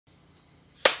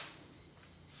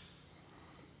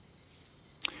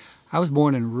I was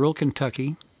born in rural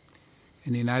Kentucky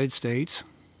in the United States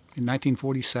in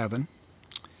 1947,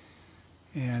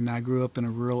 and I grew up in a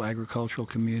rural agricultural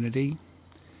community.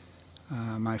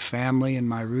 My family and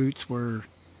my roots were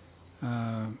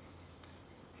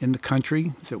in the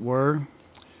country, as it were.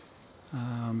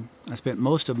 I spent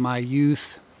most of my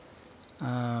youth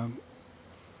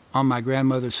on my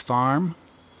grandmother's farm.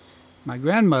 My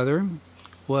grandmother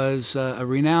was a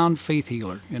renowned faith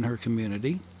healer in her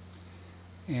community,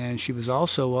 and she was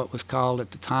also what was called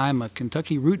at the time a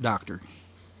Kentucky root doctor,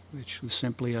 which was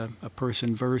simply a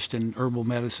person versed in herbal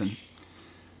medicine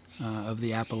of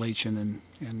the Appalachian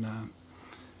and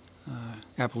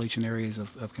Appalachian areas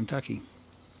of Kentucky.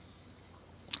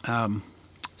 And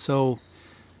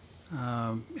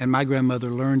my grandmother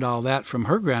learned all that from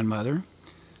her grandmother,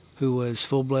 who was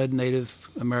full-blood Native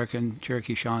American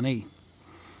Cherokee Shawnee.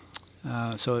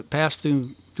 So it passed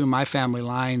through my family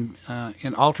line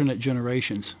in alternate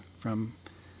generations, from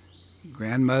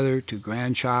grandmother to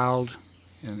grandchild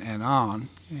and on.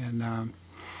 And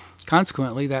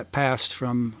consequently, that passed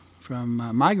from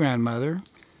my grandmother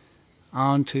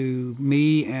on to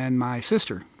me and my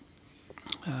sister,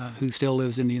 who still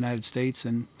lives in the United States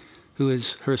and who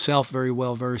is herself very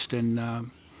well versed in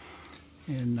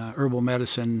herbal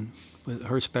medicine.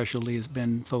 Her specialty has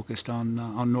been focused on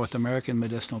North American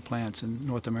medicinal plants and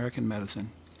North American medicine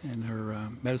in her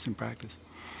medicine practice.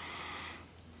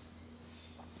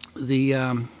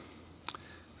 The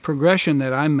progression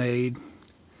that I made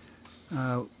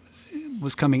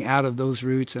was coming out of those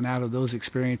roots and out of those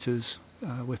experiences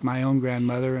with my own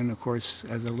grandmother. And of course,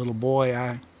 as a little boy,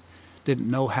 I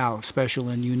didn't know how special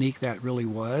and unique that really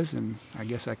was, and I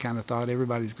guess I kind of thought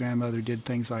everybody's grandmother did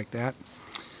things like that.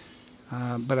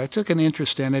 But I took an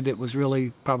interest in it. It was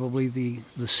really probably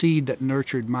the seed that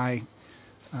nurtured my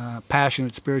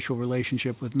passionate spiritual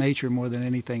relationship with nature more than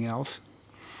anything else.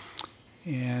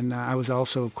 And I was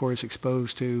also, of course,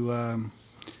 exposed to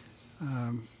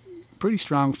pretty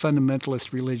strong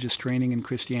fundamentalist religious training in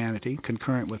Christianity,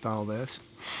 concurrent with all this,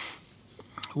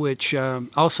 which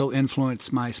also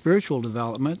influenced my spiritual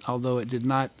development, although it did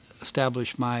not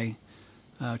establish my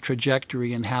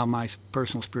trajectory in how my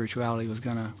personal spirituality was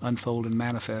going to unfold and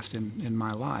manifest in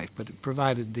my life. But it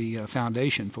provided the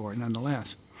foundation for it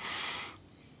nonetheless.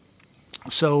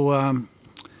 So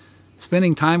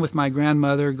spending time with my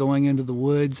grandmother, going into the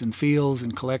woods and fields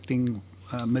and collecting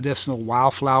medicinal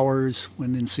wildflowers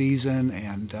when in season,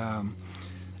 and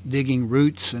digging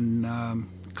roots and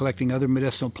collecting other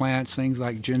medicinal plants, things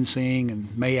like ginseng and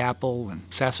mayapple and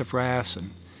sassafras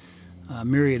and a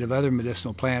myriad of other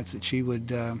medicinal plants that she would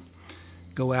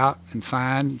go out and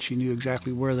find. She knew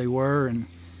exactly where they were and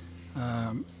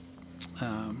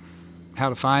how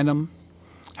to find them,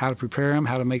 how to prepare them,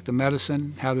 how to make the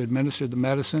medicine, how to administer the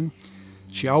medicine.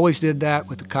 She always did that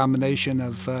with a combination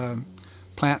of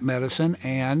plant medicine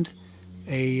and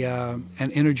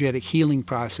an energetic healing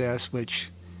process, which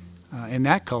in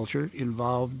that culture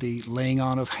involved the laying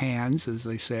on of hands, as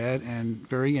they said, and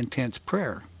very intense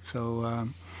prayer. So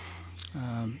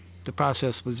the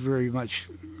process was very much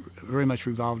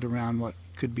revolved around what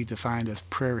could be defined as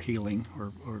prayer healing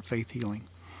or faith healing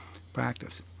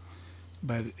practice,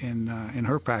 but in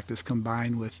her practice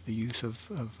combined with the use of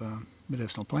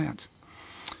medicinal plants.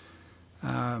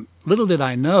 Little did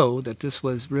I know that this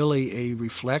was really a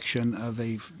reflection of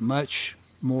a much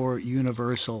more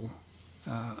universal,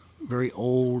 very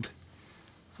old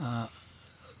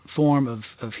form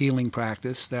of healing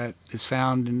practice that is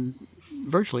found in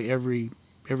virtually every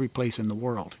place in the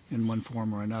world in one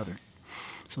form or another.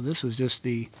 So this was just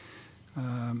the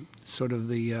sort of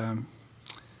the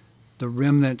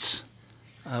remnants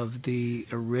of the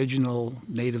original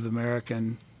Native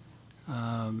American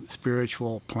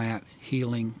spiritual plant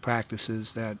healing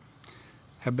practices that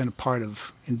have been a part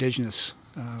of indigenous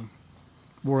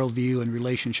worldview and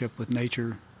relationship with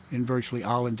nature in virtually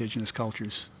all indigenous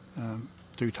cultures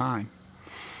through time,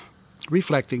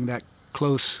 reflecting that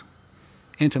close,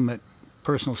 intimate,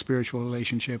 personal spiritual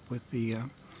relationship with the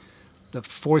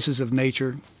forces of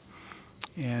nature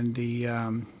and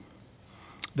the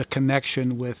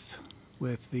connection with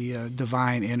the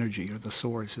divine energy, or the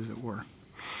source, as it were.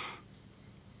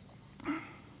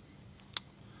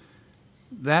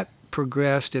 That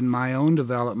progressed in my own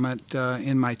development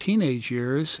in my teenage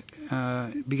years.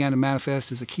 Began to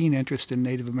manifest as a keen interest in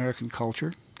Native American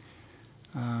culture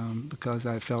because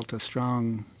I felt a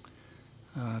strong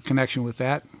connection with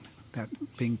that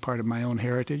being part of my own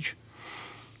heritage.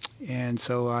 And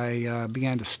so I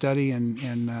began to study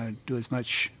and do as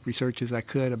much research as I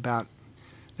could about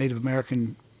Native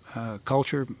American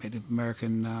culture, Native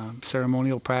American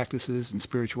ceremonial practices and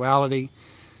spirituality,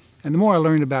 And the more I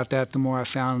learned about that, the more I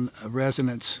found a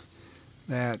resonance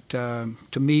that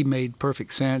to me made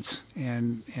perfect sense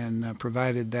and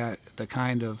provided that the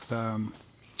kind of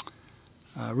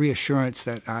reassurance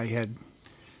that I had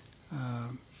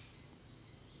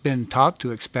been taught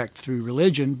to expect through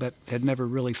religion, but had never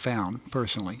really found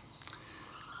personally.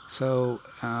 So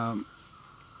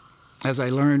as I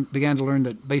began to learn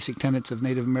the basic tenets of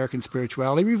Native American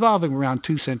spirituality, revolving around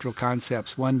two central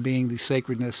concepts, one being the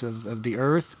sacredness of the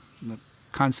earth, the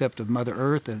concept of Mother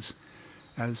Earth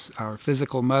as our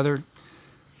physical mother,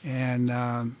 and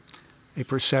a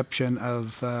perception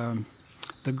of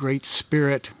the Great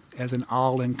Spirit as an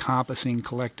all-encompassing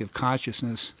collective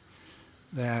consciousness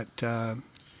that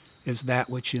is that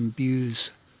which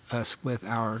imbues us with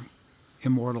our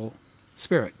immortal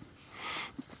spirit.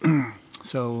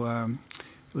 So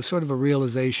it was sort of a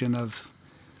realization of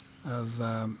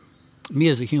me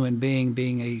as a human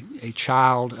being a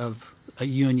child of a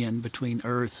union between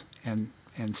earth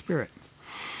and spirit.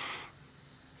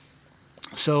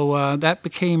 So that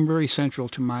became very central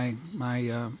to my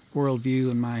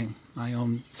worldview and my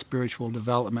own spiritual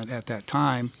development at that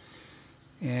time.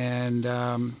 And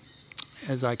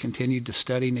as I continued to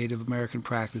study Native American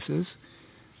practices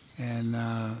and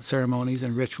ceremonies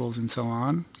and rituals and so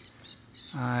on,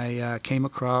 I came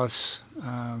across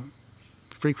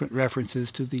frequent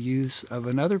references to the use of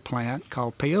another plant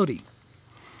called peyote.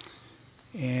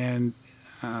 And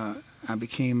I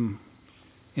became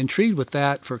intrigued with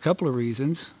that for a couple of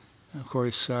reasons. Of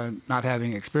course, not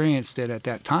having experienced it at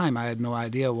that time, I had no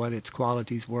idea what its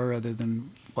qualities were other than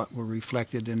what were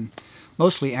reflected in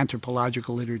mostly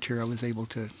anthropological literature I was able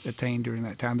to attain during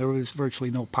that time. There was virtually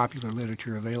no popular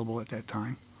literature available at that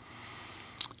time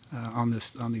on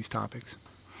these topics.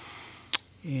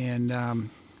 And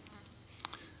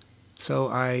so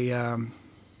I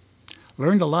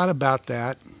learned a lot about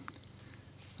that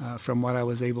from what I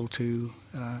was able to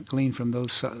glean from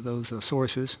those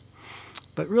sources,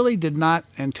 but really did not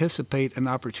anticipate an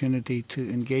opportunity to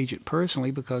engage it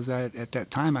personally because at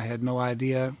that time I had no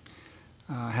idea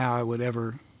how I would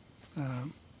ever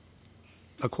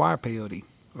acquire peyote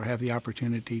or have the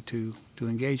opportunity to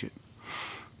engage it.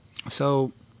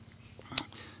 So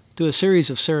through a series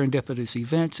of serendipitous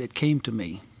events, it came to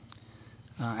me.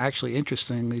 Actually,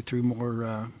 interestingly, through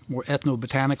more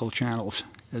ethnobotanical channels,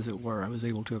 as it were. I was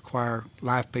able to acquire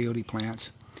live peyote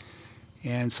plants.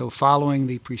 And so following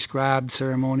the prescribed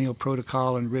ceremonial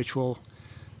protocol and ritual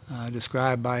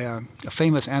described by a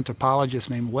famous anthropologist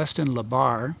named Weston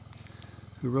LaBarre,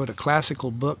 who wrote a classical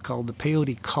book called The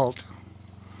Peyote Cult,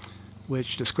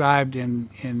 which described in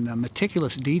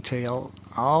meticulous detail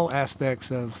all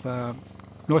aspects of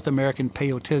North American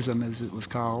peyotism, as it was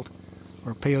called,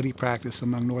 or peyote practice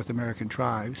among North American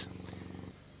tribes.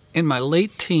 In my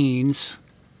late teens,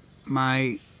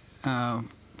 my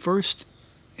first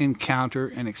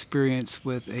encounter and experience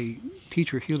with a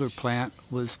teacher healer plant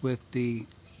was with the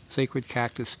sacred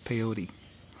cactus peyote.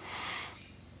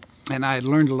 And I had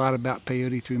learned a lot about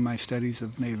peyote through my studies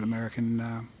of Native American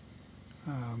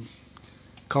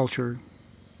culture,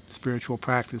 spiritual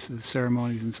practices,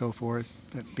 ceremonies, and so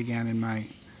forth that began in my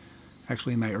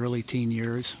early teen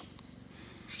years.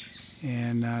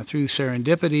 And through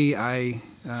serendipity, I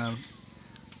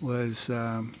was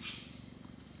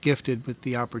gifted with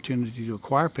the opportunity to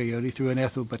acquire peyote through an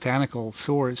ethnobotanical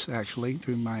source, actually,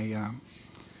 through my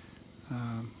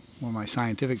one of my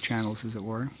scientific channels, as it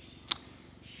were.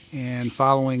 And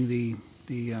following the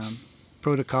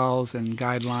protocols and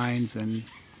guidelines and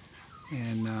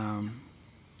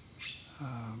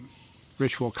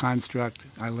ritual construct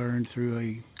I learned through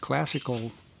a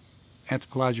classical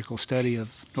anthropological study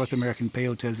of North American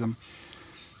peyotism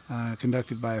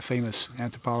conducted by a famous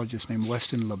anthropologist named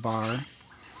Weston LaBarre.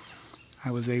 I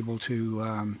was able to,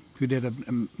 who did a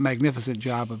magnificent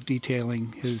job of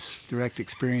detailing his direct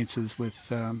experiences with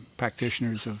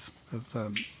practitioners of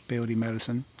peyote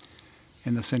medicine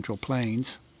in the Central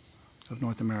Plains of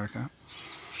North America,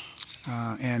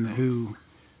 and who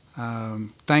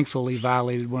thankfully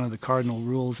violated one of the cardinal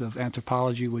rules of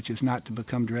anthropology, which is not to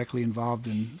become directly involved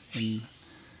in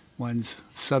one's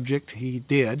subject. He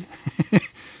did,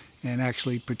 and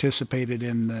actually participated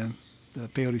in the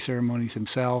peyote ceremonies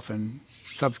himself, and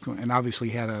obviously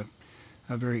had a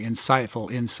very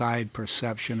insightful inside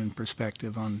perception and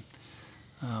perspective on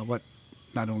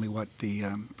not only what the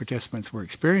participants were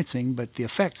experiencing, but the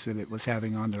effects that it was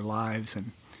having on their lives,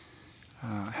 and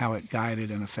how it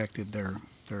guided and affected their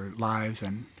lives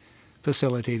and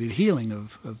facilitated healing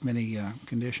of many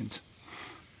conditions.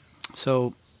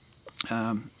 So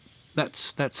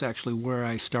that's actually where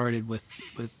I started with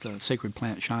sacred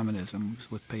plant shamanism,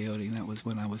 with peyote. And that was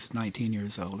when I was 19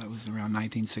 years old. That was around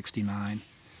 1969,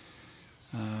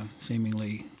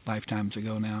 seemingly lifetimes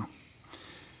ago now.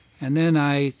 And then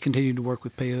I continued to work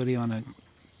with peyote on a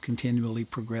continually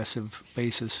progressive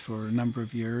basis for a number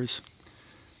of years,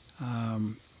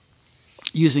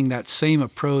 using that same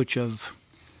approach of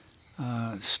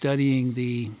studying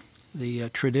the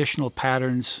traditional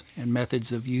patterns and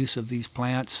methods of use of these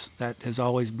plants. That has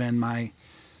always been my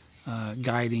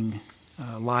guiding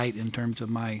light in terms of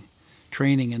my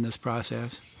training in this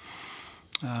process.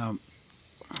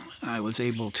 I was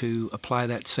able to apply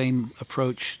that same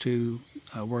approach to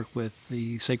work with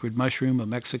the sacred mushroom of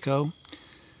Mexico,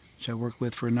 which I worked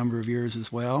with for a number of years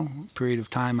as well. A period of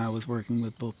time I was working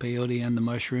with both peyote and the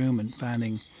mushroom and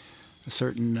finding a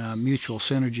certain mutual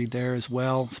synergy there as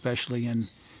well, especially in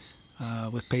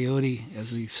with peyote as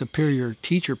the superior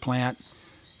teacher plant,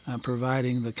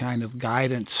 providing the kind of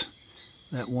guidance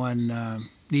that one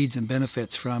needs and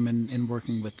benefits from in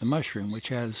working with the mushroom, which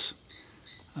has,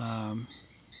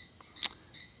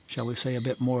 shall we say, a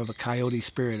bit more of a coyote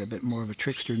spirit, a bit more of a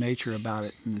trickster nature about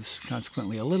it, and is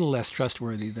consequently a little less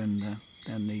trustworthy than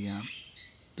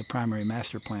the primary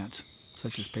master plants,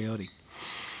 such as peyote.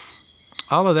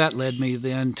 All of that led me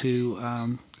then to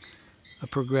a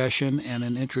progression and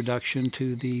an introduction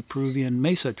to the Peruvian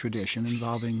mesa tradition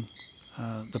involving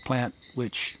the plant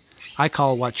which I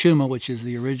call Wachuma, which is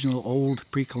the original old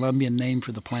pre-Columbian name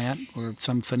for the plant, or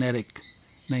some phonetic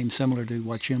name similar to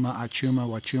Wachuma, Achuma,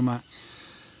 Wachuma,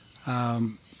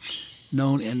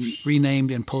 known and renamed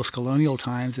in post-colonial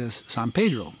times as San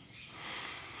Pedro.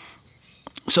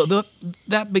 So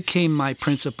that became my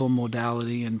principal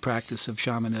modality and practice of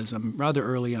shamanism rather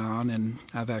early on, and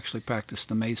I've actually practiced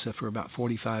the mesa for about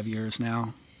 45 years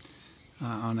now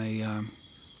on a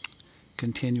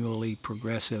continually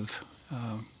progressive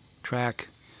track,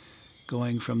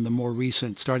 going from the more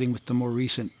recent, starting with the more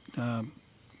recent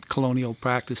colonial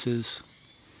practices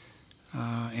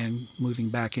and moving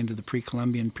back into the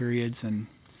pre-Columbian periods and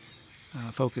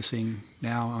focusing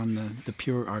now on the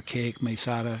pure archaic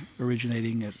mesada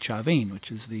originating at Chavin,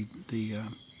 which is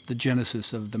the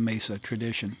genesis of the mesa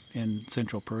tradition in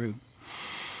central Peru.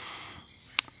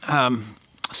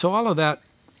 So all of that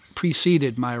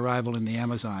preceded my arrival in the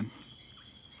Amazon.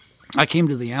 I came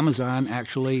to the Amazon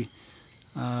actually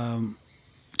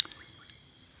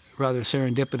rather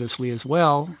serendipitously as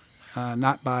well,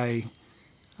 not by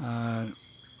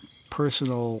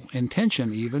personal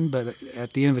intention even, but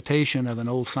at the invitation of an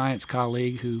old science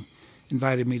colleague who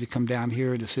invited me to come down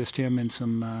here and assist him in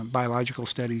some biological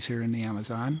studies here in the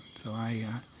Amazon. So I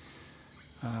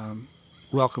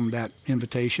welcomed that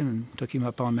invitation and took him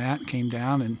up on that, came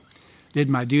down and did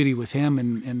my duty with him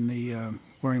in the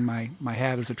wearing my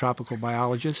hat as a tropical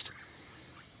biologist.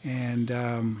 And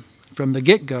from the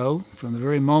get-go, from the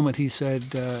very moment he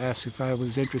said, asked if I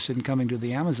was interested in coming to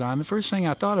the Amazon, the first thing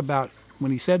I thought about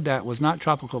when he said that was not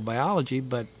tropical biology,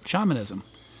 but shamanism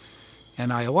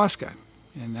and ayahuasca,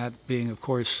 and that being, of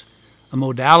course, a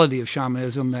modality of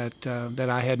shamanism that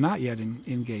I had not yet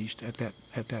engaged at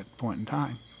that point in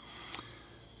time.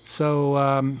 So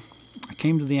I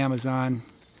came to the Amazon.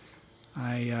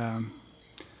 I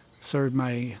served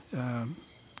my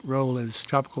role as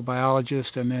tropical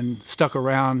biologist, and then stuck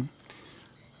around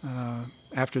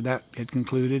after that had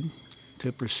concluded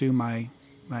to pursue my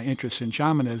interest in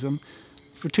shamanism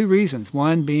for two reasons.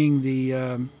 One being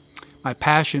my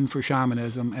passion for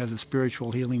shamanism as a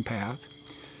spiritual healing path,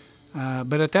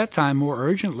 but at that time more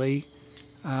urgently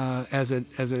as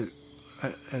an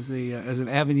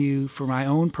avenue for my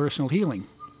own personal healing,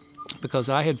 because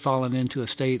I had fallen into a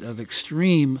state of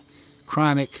extreme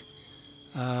chronic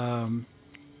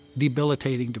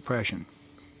debilitating depression.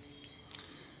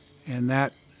 And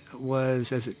that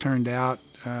was, as it turned out,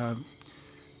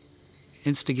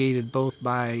 instigated both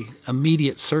by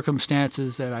immediate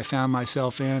circumstances that I found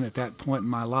myself in at that point in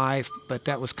my life, but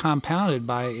that was compounded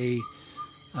by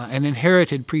an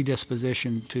inherited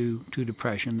predisposition to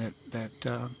depression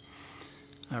that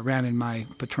ran in my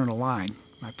paternal line,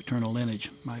 my paternal lineage.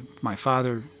 My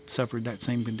father suffered that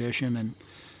same condition, and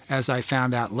as I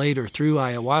found out later through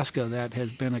ayahuasca, that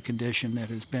has been a condition that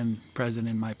has been present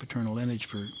in my paternal lineage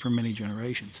for many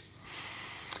generations.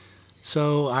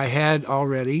 So I had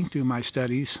already, through my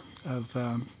studies of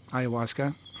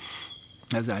ayahuasca,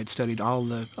 as I had studied all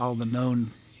the known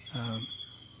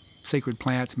sacred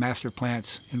plants, master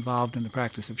plants involved in the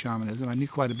practice of shamanism, I knew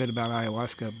quite a bit about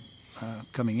ayahuasca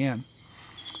coming in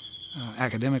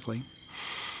academically.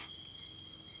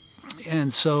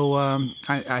 And so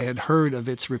I had heard of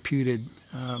its reputed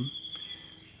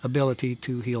ability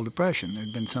to heal depression. There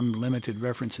had been some limited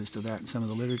references to that in some of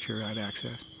the literature I'd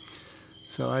accessed.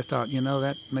 So I thought,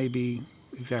 that may be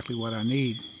exactly what I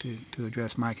need to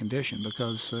address my condition,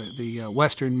 because the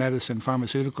Western medicine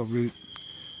pharmaceutical route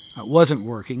wasn't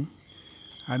working.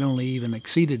 I'd only even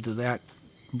acceded to that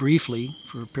briefly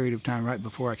for a period of time right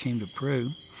before I came to Peru.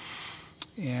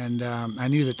 And I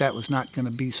knew that was not going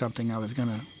to be something I was going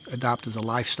to adopt as a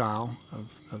lifestyle of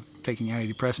taking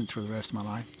antidepressants for the rest of my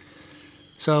life.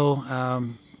 So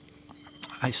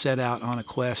I set out on a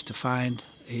quest to find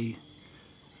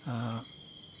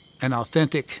an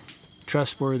authentic,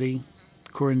 trustworthy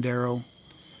curandero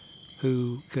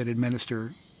who could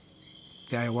administer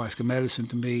the ayahuasca medicine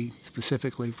to me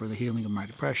specifically for the healing of my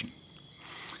depression.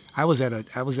 I was at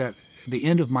the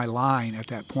end of my line at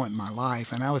that point in my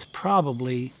life, and I was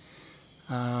probably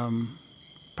a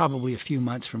few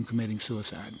months from committing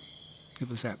suicide. It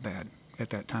was that bad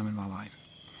at that time in my life.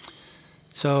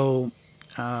 So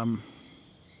I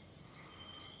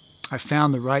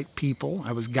found the right people.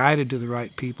 I was guided to the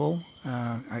right people.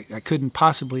 I couldn't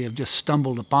possibly have just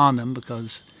stumbled upon them,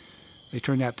 because they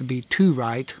turned out to be too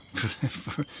right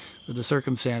for the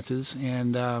circumstances.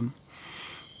 And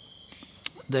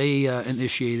they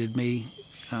initiated me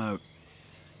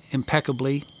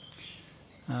impeccably.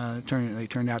 They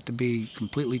turned out to be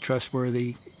completely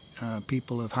trustworthy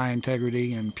people of high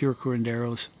integrity and pure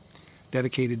curanderos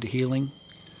dedicated to healing.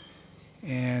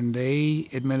 And they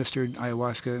administered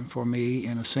ayahuasca for me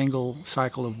in a single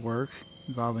cycle of work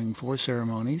involving 4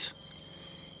 ceremonies.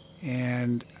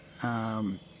 And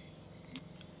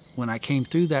when I came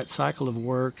through that cycle of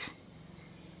work,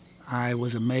 I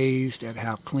was amazed at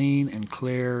how clean and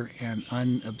clear and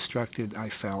unobstructed I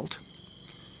felt.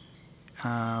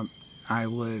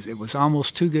 It was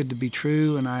almost too good to be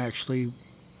true, and I actually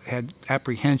had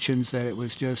apprehensions that it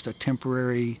was just a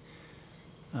temporary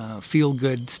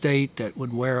feel-good state that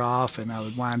would wear off and I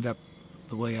would wind up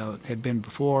the way I had been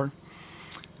before.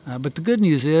 But the good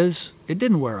news is it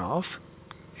didn't wear off,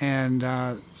 and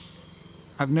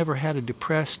I've never had a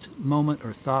depressed moment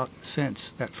or thought since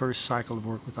that first cycle of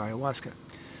work with ayahuasca.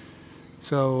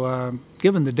 So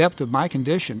given the depth of my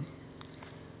condition,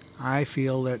 I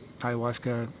feel that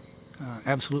ayahuasca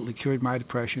absolutely cured my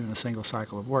depression in a single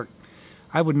cycle of work.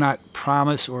 I would not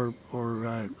promise or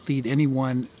lead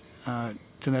anyone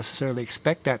to necessarily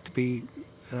expect that to be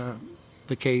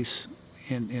the case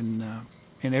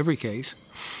in every case.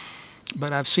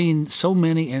 But I've seen so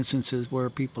many instances where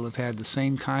people have had the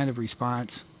same kind of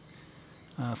response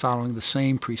following the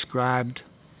same prescribed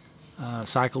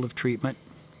cycle of treatment.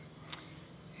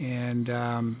 And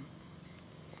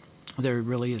there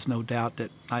really is no doubt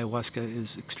that ayahuasca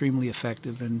is extremely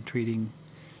effective in treating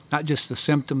not just the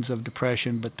symptoms of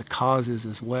depression, but the causes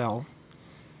as well.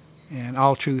 And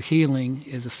all true healing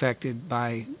is affected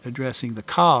by addressing the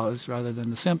cause rather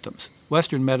than the symptoms.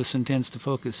 Western medicine tends to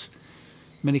focus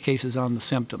in many cases on the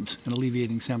symptoms and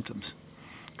alleviating symptoms.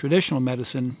 Traditional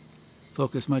medicine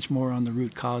focuses much more on the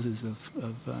root causes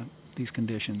of these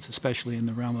conditions, especially in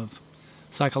the realm of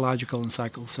psychological and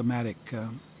psychosomatic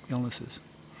illnesses.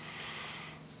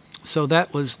 So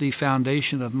that was the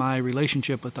foundation of my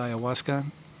relationship with ayahuasca.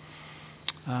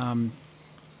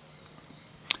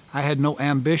 I had no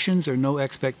ambitions or no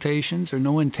expectations or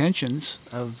no intentions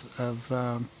of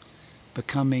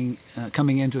coming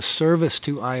into service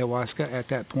to ayahuasca at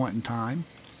that point in time.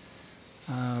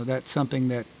 That's something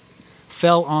that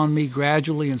fell on me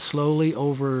gradually and slowly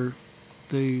over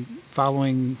the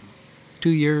following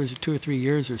 2 or 3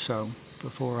 years or so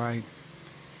before I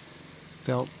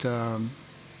felt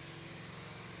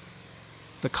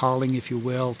the calling, if you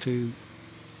will, to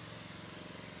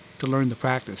learn the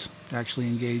practice, to actually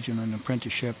engage in an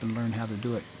apprenticeship and learn how to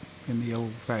do it in the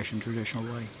old-fashioned traditional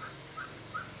way.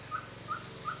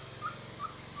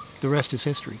 The rest is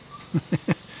history.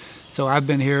 So I've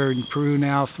been here in Peru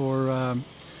now for the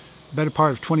better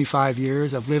part of 25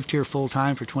 years. I've lived here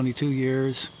full-time for 22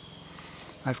 years.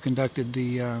 I've conducted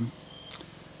the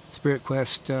Spirit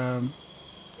Quest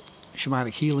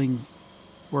shamanic healing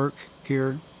work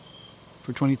here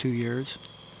for 22 years,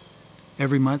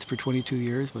 every month for 22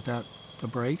 years without a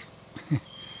break.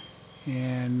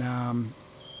 And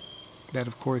that,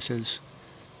 of course, has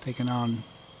taken on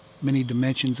many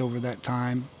dimensions over that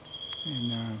time,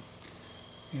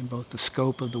 in both the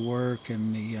scope of the work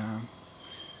and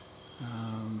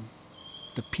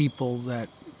the people that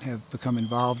have become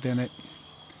involved in it,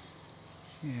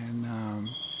 and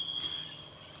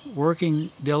working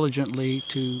diligently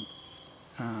to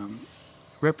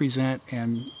represent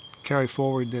and carry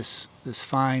forward this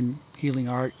fine healing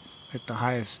art at the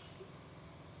highest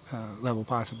level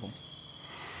possible.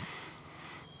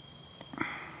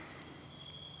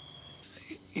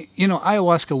 You know,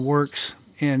 ayahuasca works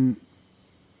in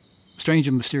strange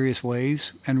and mysterious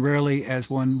ways, and rarely as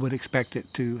one would expect it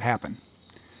to happen.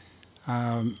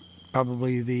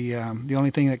 Probably the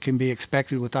only thing that can be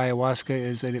expected with ayahuasca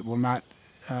is that it will not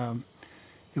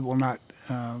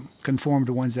conform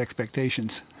to one's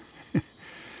expectations.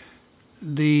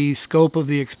 The scope of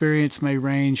the experience may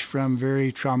range from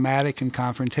very traumatic and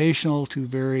confrontational to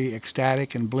very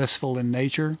ecstatic and blissful in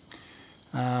nature.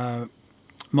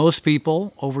 Most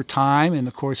people, over time, in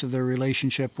the course of their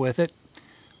relationship with it,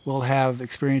 will have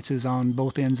experiences on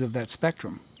both ends of that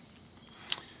spectrum.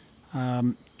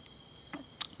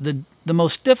 The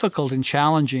most difficult and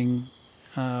challenging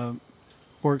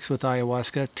works with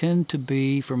ayahuasca tend to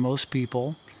be, for most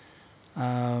people,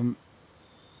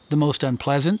 the most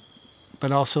unpleasant,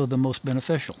 but also the most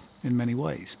beneficial in many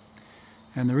ways.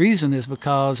 And the reason is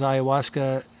because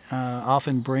ayahuasca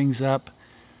often brings up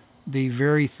the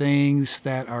very things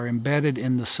that are embedded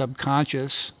in the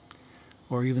subconscious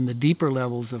or even the deeper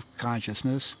levels of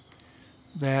consciousness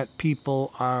that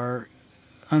people are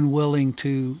unwilling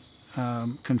to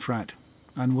confront,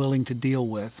 unwilling to deal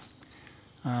with.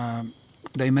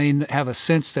 They may have a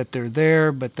sense that they're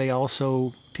there, but they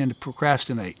also tend to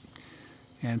procrastinate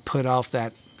and put off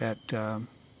that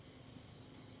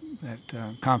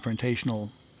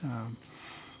confrontational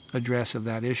address of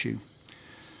that issue.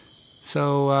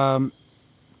 So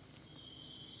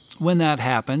when that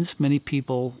happens, many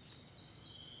people,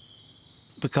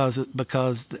 because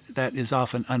that is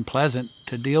often unpleasant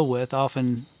to deal with,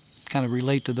 often kind of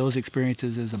relate to those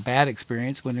experiences as a bad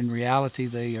experience, when in reality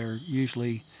they are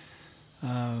usually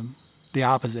the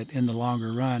opposite in the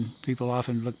longer run. People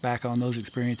often look back on those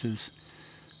experiences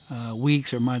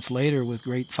weeks or months later with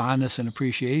great fondness and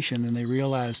appreciation, and they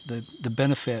realize the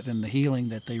benefit and the healing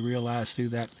that they realized through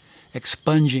that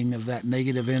expunging of that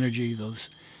negative energy, those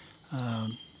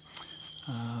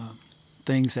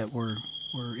things that were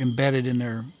embedded in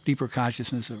their deeper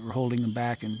consciousness that were holding them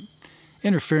back and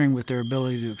interfering with their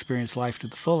ability to experience life to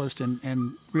the fullest and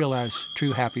realize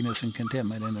true happiness and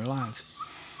contentment in their lives,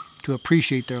 to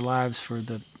appreciate their lives for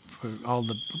all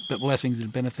the blessings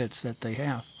and benefits that they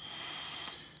have.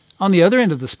 On the other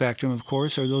end of the spectrum, of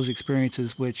course, are those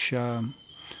experiences which are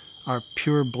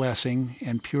pure blessing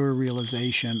and pure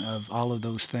realization of all of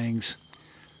those things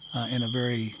in a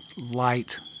very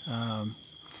light,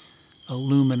 a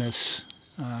luminous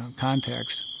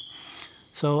context.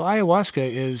 So ayahuasca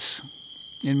is,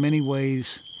 in many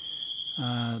ways,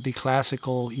 the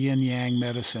classical yin-yang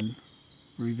medicine,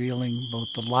 revealing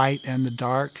both the light and the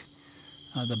dark,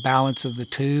 the balance of the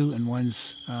two in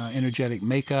one's energetic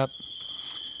makeup,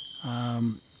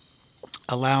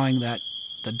 allowing that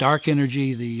the dark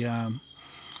energy, the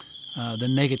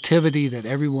negativity that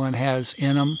everyone has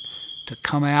in them, to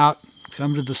come out,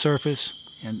 come to the surface,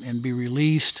 and be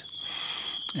released.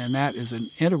 And that is an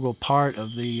integral part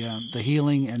of the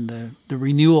healing and the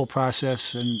renewal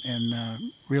process and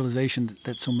realization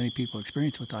that so many people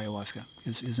experience with ayahuasca,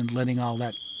 is in letting all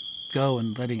that go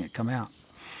and letting it come out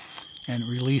and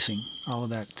releasing all of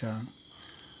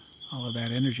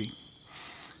that energy.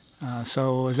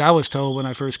 So as I was told when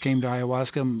I first came to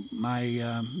ayahuasca,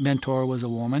 my mentor was a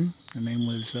woman. Her name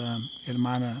was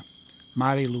Hermana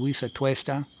Maria Luisa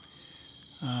Tuesta,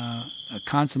 a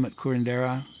consummate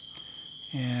curandera.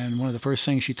 And one of the first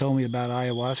things she told me about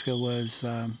ayahuasca was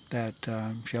that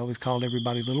she always called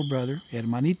everybody little brother,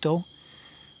 hermanito.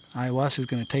 Ayahuasca is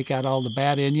going to take out all the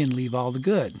bad in you and leave all the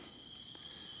good.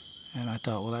 And I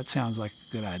thought, well, that sounds like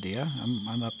a good idea.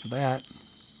 I'm up for that.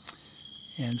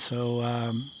 And so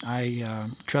I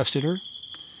trusted her.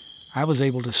 I was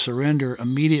able to surrender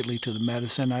immediately to the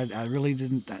medicine. I really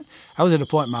didn't. I was at a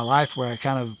point in my life where I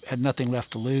kind of had nothing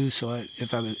left to lose. So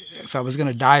if I was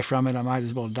going to die from it, I might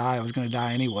as well die. I was going to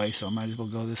die anyway, so I might as well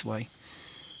go this way.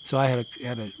 So I had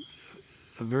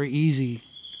a very easy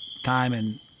time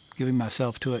in giving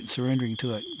myself to it and surrendering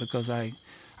to it, because I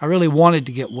really wanted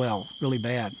to get well, really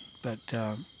bad, but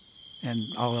and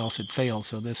all else had failed.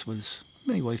 So this was,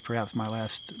 in many ways, perhaps my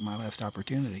last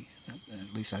opportunity.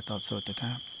 At least I thought so at the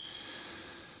time.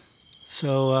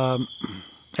 So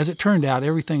as it turned out,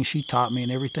 everything she taught me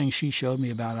and everything she showed me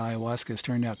about ayahuasca has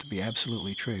turned out to be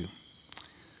absolutely true.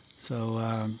 So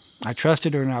I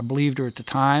trusted her and I believed her at the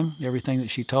time, everything that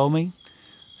she told me.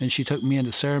 Then she took me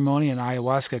into ceremony, and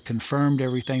ayahuasca confirmed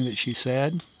everything that she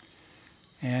said.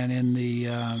 And in the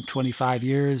 25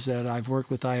 years that I've worked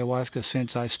with ayahuasca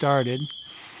since I started,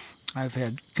 I've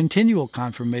had continual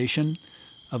confirmation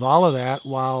of all of that,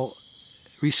 while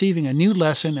receiving a new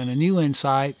lesson and a new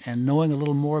insight and knowing a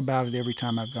little more about it every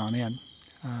time I've gone in.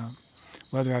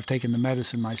 Whether I've taken the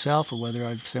medicine myself or whether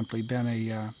I've simply been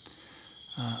a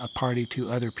a party to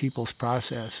other people's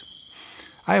process.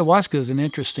 Ayahuasca is an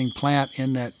interesting plant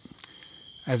in that,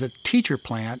 as a teacher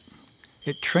plant,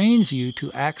 it trains you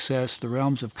to access the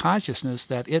realms of consciousness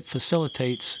that it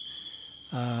facilitates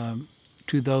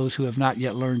to those who have not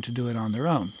yet learned to do it on their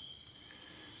own.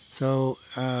 So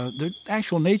the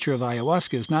actual nature of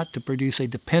ayahuasca is not to produce a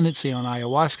dependency on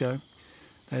ayahuasca.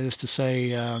 That is to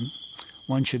say,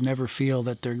 one should never feel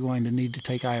that they're going to need to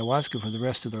take ayahuasca for the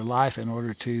rest of their life in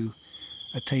order to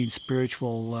attain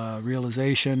spiritual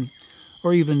realization,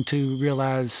 or even to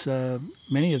realize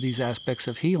many of these aspects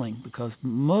of healing, because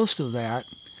most of that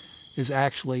is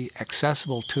actually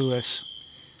accessible to us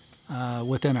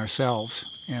within ourselves,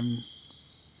 and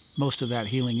most of that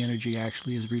healing energy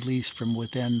actually is released from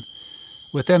within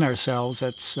ourselves.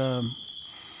 That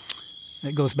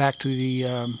goes back to the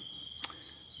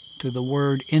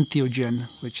word entheogen,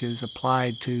 which is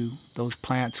applied to those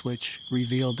plants which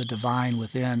reveal the divine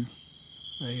within.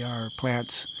 They are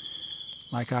plants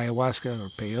like ayahuasca or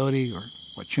peyote or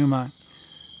wachuma,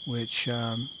 which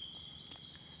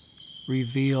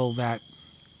reveal that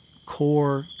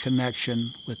core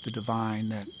connection with the divine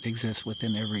that exists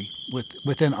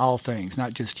within all things,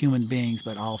 not just human beings,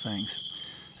 but all things.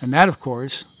 And that, of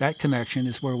course, that connection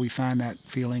is where we find that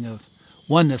feeling of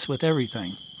oneness with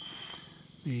everything.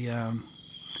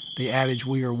 The adage,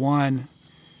 "we are one,"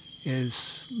 is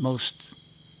most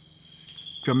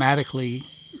dramatically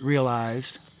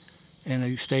realized in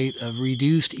a state of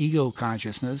reduced ego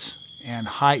consciousness and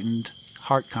heightened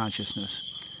heart consciousness.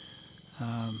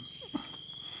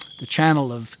 The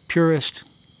channel of purest,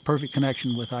 perfect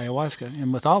connection with ayahuasca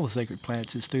and with all the sacred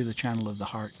plants is through the channel of the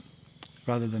heart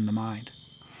rather than the mind.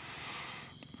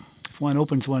 If one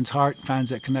opens one's heart and finds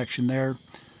that connection there,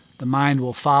 the mind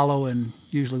will follow and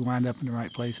usually wind up in the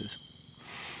right places.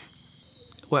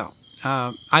 Well,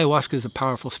 ayahuasca is a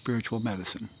powerful spiritual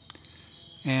medicine.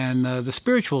 And the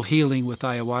spiritual healing with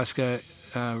ayahuasca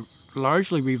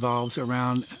largely revolves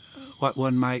around what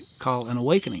one might call an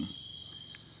awakening.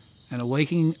 An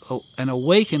awakening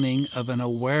of an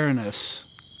awareness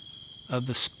of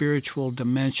the spiritual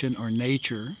dimension or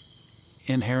nature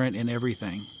inherent in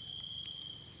everything.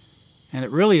 And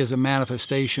it really is a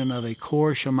manifestation of a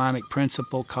core shamanic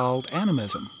principle called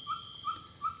animism.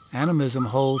 Animism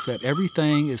holds that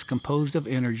everything is composed of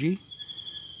energy,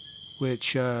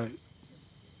 which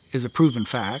is a proven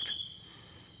fact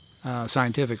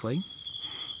scientifically,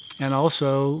 and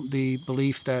also the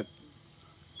belief that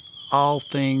all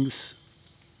things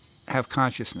have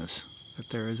consciousness, that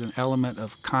there is an element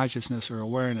of consciousness or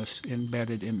awareness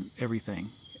embedded in everything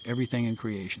in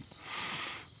creation.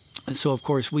 And so, of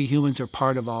course, we humans are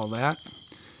part of all that,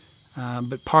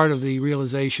 but part of the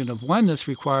realization of oneness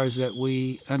requires that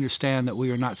we understand that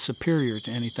we are not superior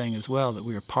to anything as well, that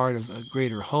we are part of a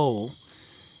greater whole,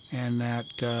 and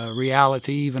that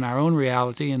reality, even our own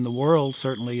reality in the world,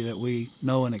 certainly that we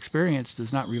know and experience,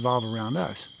 does not revolve around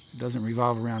us. It doesn't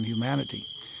revolve around humanity.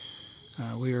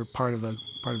 We are part of a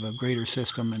greater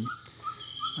system, and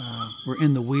we're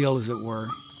in the wheel, as it were,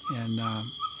 and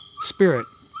spirit,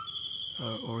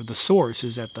 or the source,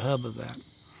 is at the hub of that.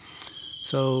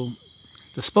 So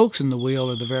the spokes in the wheel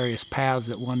are the various paths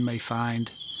that one may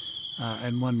find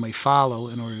and one may follow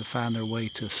in order to find their way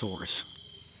to source.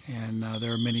 And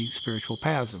there are many spiritual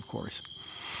paths, of course.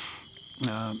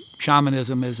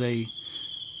 Shamanism is a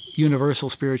universal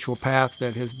spiritual path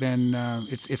that has been,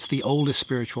 it's the oldest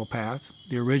spiritual path,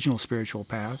 the original spiritual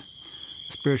path,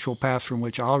 the spiritual path from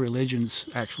which all religions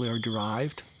actually are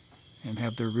derived and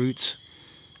have their roots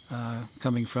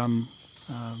coming from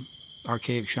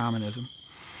archaic shamanism.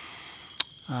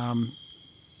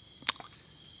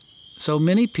 So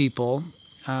many people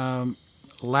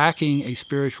lacking a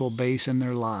spiritual base in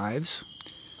their lives,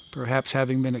 perhaps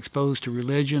having been exposed to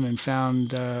religion and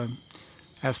found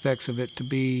aspects of it to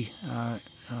be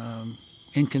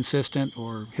inconsistent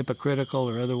or hypocritical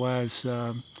or otherwise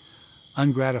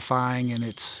ungratifying in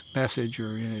its message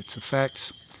or in its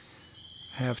effects,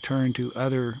 have turned to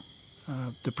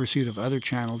the pursuit of other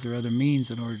channels or other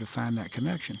means in order to find that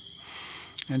connection.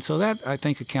 And so that, I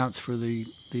think, accounts for the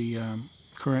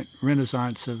current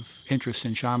renaissance of interest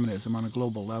in shamanism on a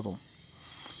global level.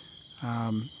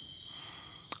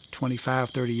 25,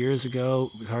 30 years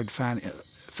ago, it was hard to find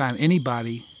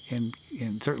anybody,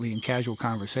 certainly in casual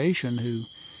conversation, who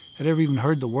had ever even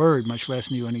heard the word, much less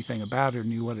knew anything about it or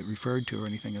knew what it referred to or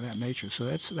anything of that nature. So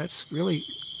that's really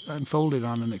unfolded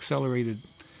on an accelerated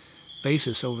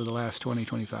basis over the last 20,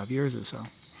 25 years or so.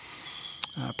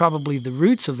 Probably the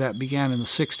roots of that began in the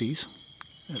 60s,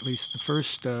 at least the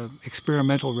first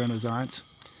experimental renaissance,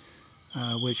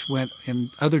 which went in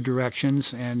other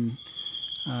directions and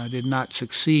did not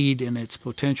succeed in its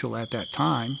potential at that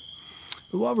time.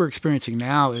 But what we're experiencing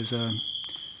now is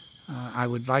I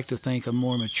would like to think, a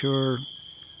more mature,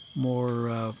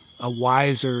 a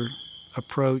wiser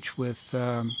approach with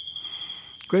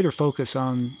greater focus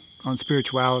on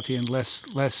spirituality and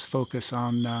less focus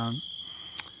on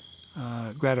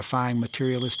gratifying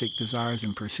materialistic desires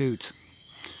and pursuits.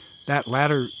 That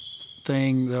latter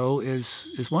thing, though,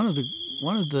 is one of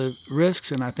the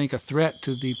risks, and I think a threat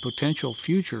to the potential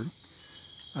future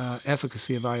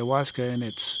efficacy of ayahuasca and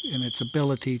its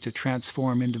ability to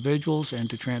transform individuals and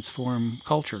to transform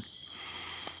culture.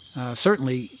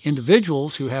 Certainly,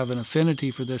 individuals who have an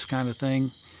affinity for this kind of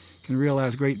thing can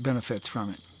realize great benefits from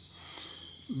it.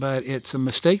 But it's a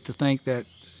mistake to think that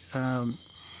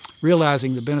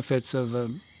realizing the benefits of a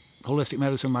holistic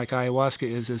medicine like ayahuasca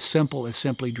is as simple as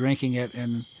simply drinking it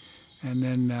and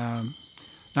then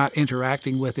not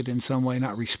interacting with it in some way,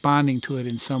 not responding to it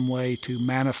in some way to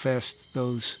manifest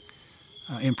those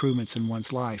improvements in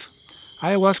one's life.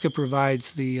 Ayahuasca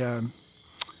provides the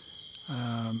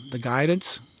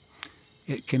guidance.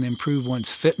 It can improve one's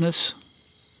fitness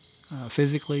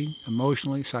physically,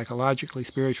 emotionally, psychologically,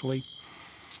 spiritually.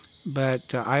 But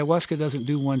ayahuasca doesn't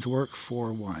do one's work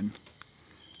for one.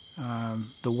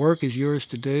 The work is yours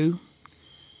to do.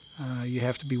 You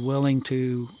have to be willing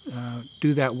to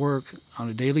do that work on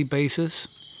a daily basis.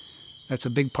 That's a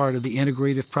big part of the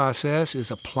integrative process,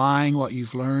 is applying what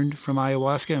you've learned from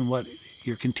ayahuasca and what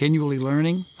you're continually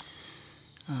learning.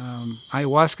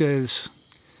 Ayahuasca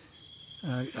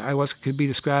could be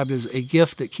described as a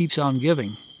gift that keeps on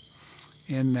giving,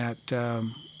 in that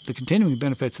the continuing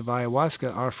benefits of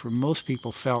ayahuasca are, for most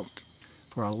people, felt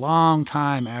for a long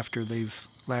time after they've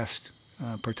last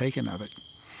partaken of it.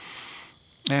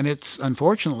 And it's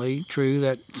unfortunately true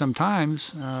that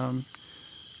sometimes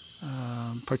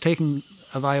partaking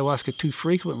of ayahuasca too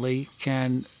frequently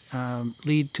can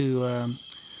lead to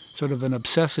sort of an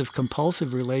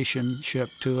obsessive-compulsive relationship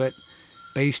to it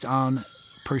based on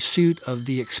pursuit of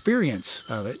the experience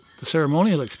of it, the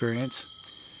ceremonial experience,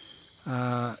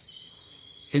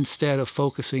 instead of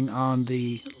focusing on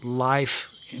the life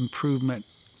improvement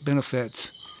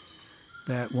benefits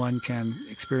that one can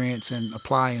experience and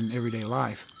apply in everyday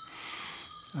life.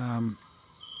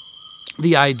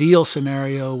 The ideal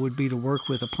scenario would be to work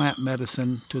with a plant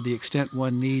medicine to the extent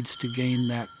one needs to gain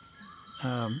that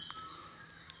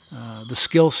the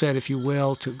skill set, if you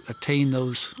will, to attain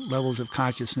those levels of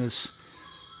consciousness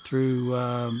through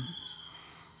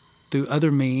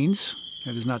other means.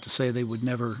 That is not to say they would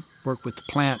never work with the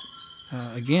plant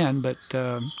again, but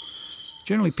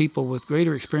generally people with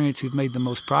greater experience who've made the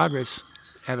most progress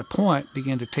at a point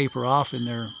begin to taper off in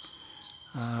their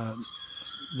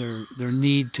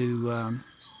need to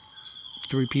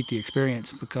repeat the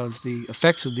experience, because the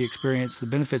effects of the experience, the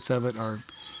benefits of it, are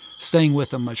staying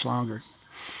with them much longer.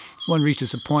 One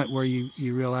reaches a point where you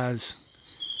realize,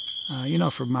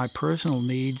 for my personal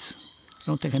needs, I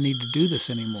don't think I need to do this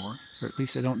anymore, or at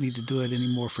least I don't need to do it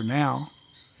anymore for now.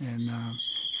 And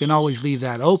you can always leave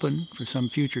that open for some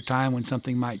future time when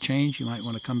something might change. You might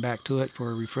want to come back to it for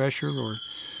a refresher or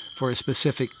for a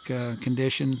specific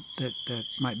condition that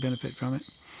might benefit from it.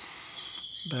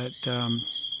 But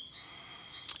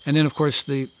and then, of course,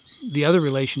 the other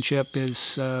relationship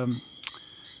is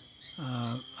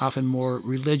often more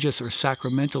religious or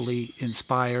sacramentally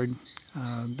inspired.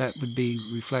 That would be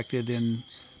reflected in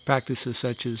practices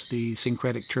such as the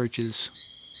syncretic churches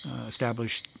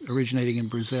originating in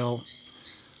Brazil,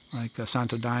 like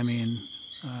Santo Daime and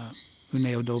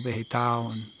Uneo do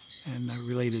Vegetal and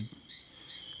related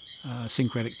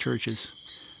syncretic churches,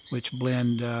 which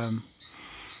blend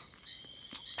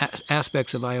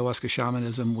aspects of ayahuasca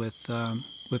shamanism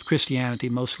with Christianity,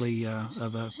 mostly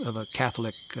of a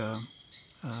Catholic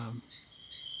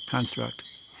construct.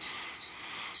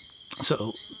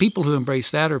 So people who embrace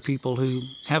that are people who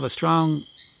have a strong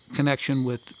connection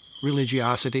with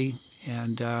religiosity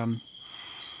and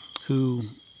who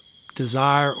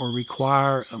desire or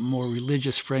require a more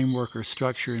religious framework or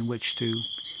structure in which to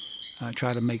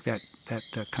try to make that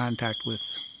contact with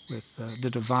the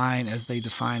divine as they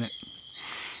define it.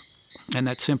 And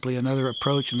that's simply another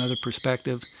approach, another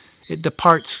perspective. It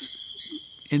departs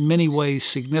in many ways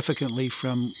significantly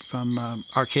from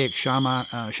archaic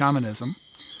shamanism.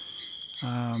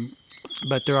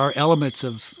 But there are elements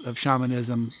of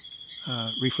shamanism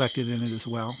reflected in it as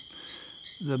well.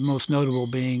 The most notable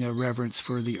being a reverence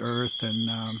for the earth and,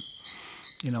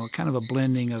 kind of a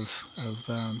blending of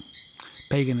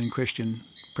pagan and Christian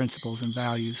principles and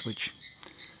values, which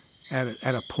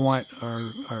at a point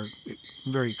are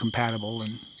very compatible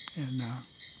and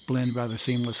blend rather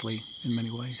seamlessly in many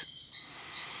ways.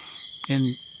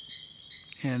 in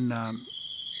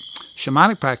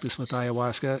shamanic practice with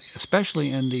ayahuasca,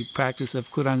 especially in the practice of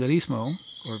curanderismo,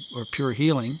 or pure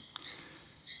healing,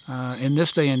 in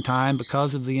this day and time,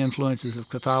 because of the influences of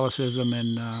Catholicism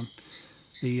and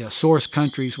the source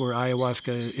countries where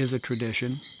ayahuasca is a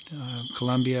tradition,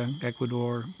 Colombia,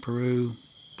 Ecuador, Peru,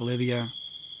 Bolivia,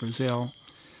 Brazil,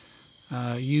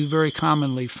 you very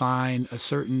commonly find a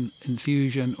certain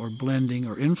infusion or blending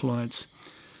or influence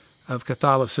of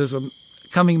Catholicism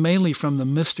coming mainly from the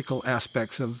mystical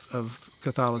aspects of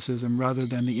Catholicism rather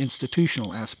than the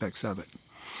institutional aspects of it.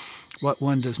 What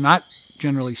one does not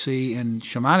generally see in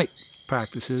shamanic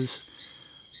practices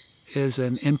is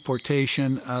an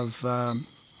importation of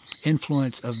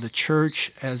influence of the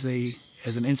church as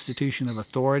an institution of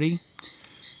authority,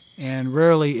 and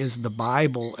rarely is the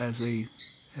Bible as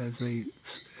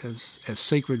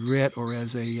sacred writ or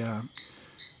as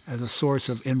a source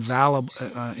of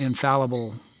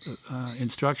infallible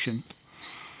instruction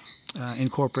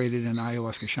incorporated in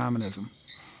ayahuasca shamanism.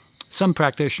 Some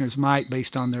practitioners might,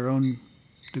 based on their own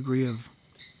degree of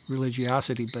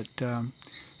religiosity, but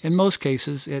in most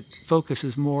cases it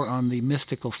focuses more on the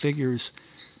mystical figures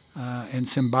and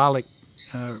symbolic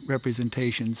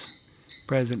representations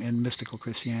present in mystical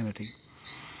Christianity.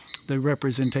 The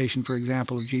representation, for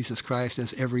example, of Jesus Christ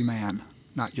as every man,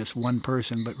 not just one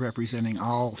person, but representing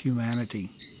all humanity,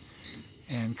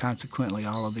 and consequently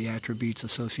all of the attributes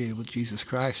associated with Jesus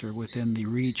Christ are within the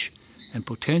reach and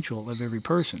potential of every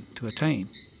person to attain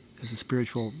as a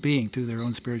spiritual being through their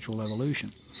own spiritual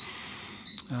evolution.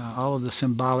 All of the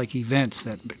symbolic events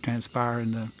that transpire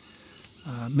in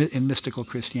mystical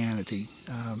Christianity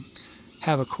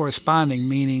have a corresponding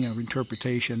meaning or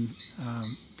interpretation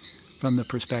from the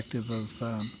perspective of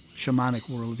shamanic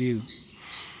worldview.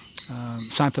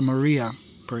 Santa Maria,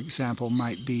 for example,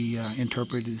 might be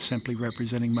interpreted as simply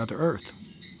representing Mother Earth.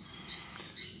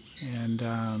 And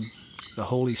the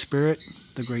Holy Spirit,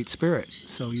 the Great Spirit.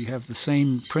 So you have the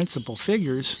same principal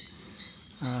figures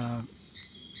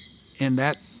in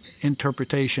that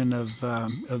interpretation of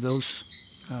those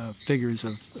figures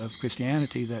of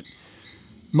Christianity that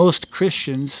most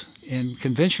Christians in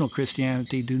conventional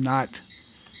Christianity do not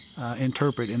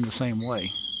interpret in the same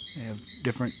way. They have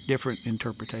different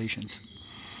interpretations.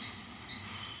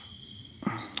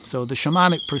 So the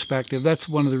shamanic perspective, that's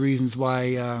one of the reasons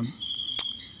why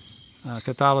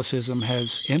Catholicism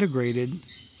has integrated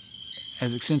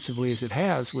as extensively as it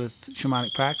has with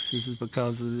shamanic practices, is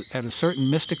because at a certain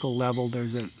mystical level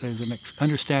there's an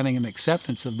understanding and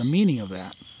acceptance of the meaning of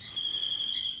that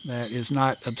is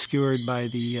not obscured by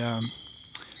the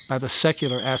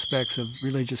secular aspects of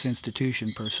religious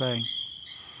institution per se.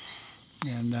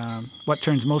 And what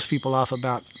turns most people off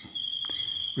about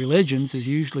religions is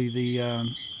usually the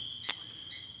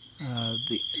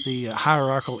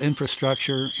hierarchical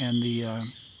infrastructure and the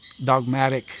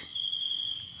dogmatic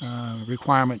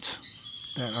requirements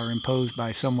that are imposed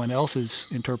by someone else's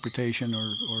interpretation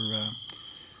or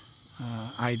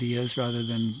ideas, rather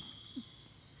than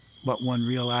what one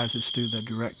realizes through the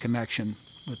direct connection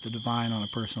with the divine on a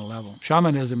personal level.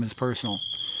 Shamanism is personal.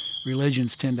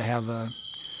 Religions tend to have an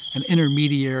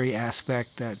intermediary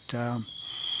aspect that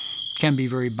can be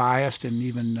very biased and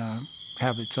even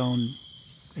have its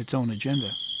own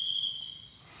agenda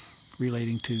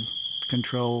relating to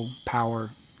control, power,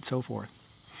 and so forth.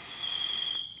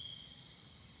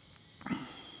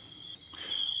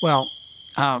 Well,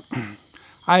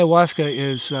 ayahuasca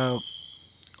is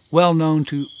well known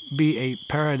to be a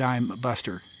paradigm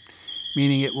buster,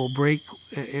 meaning it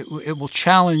will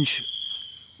challenge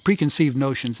preconceived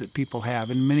notions that people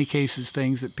have. In many cases,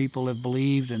 things that people have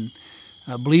believed and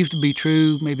believed to be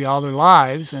true maybe all their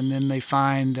lives, and then they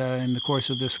find in the course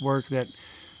of this work that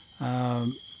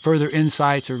further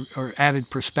insights or added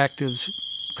perspectives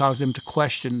cause them to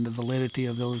question the validity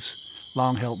of those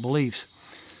long-held beliefs.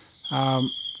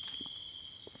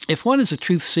 If one is a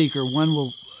truth seeker, one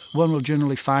will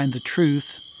generally find the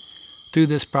truth through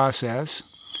this process,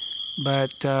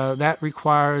 but that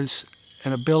requires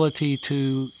an ability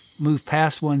to move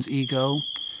past one's ego,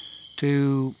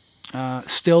 to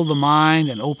still the mind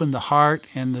and open the heart,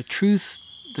 and the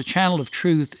channel of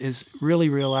truth is really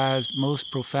realized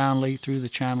most profoundly through the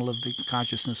channel of the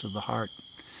consciousness of the heart,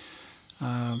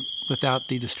 without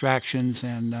the distractions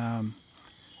and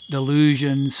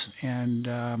delusions and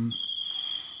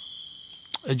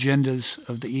agendas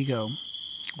of the ego,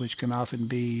 which can often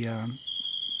be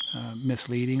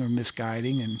misleading or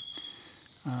misguiding, and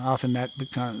often that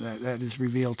is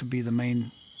revealed to be the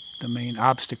main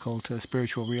obstacle to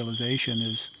spiritual realization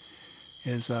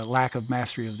is a lack of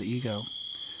mastery of the ego.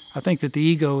 I think that the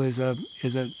ego is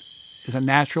is a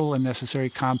natural and necessary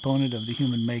component of the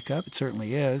human makeup. It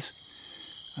certainly is.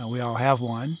 We all have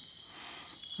one.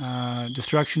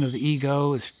 Destruction of the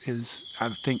ego is, I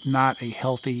think, not a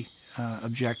healthy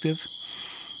objective.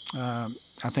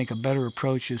 I think a better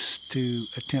approach is to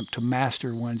attempt to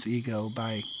master one's ego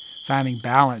by finding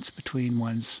balance between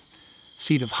one's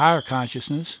seat of higher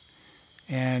consciousness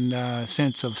and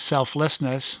sense of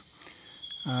selflessness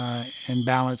and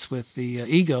balance with the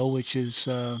ego, which is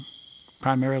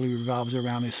primarily revolves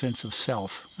around a sense of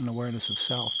self, an awareness of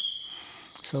self.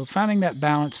 So finding that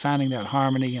balance, finding that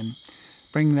harmony, and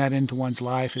bringing that into one's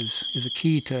life is a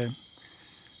key to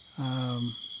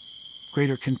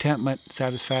greater contentment,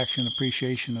 satisfaction,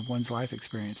 appreciation of one's life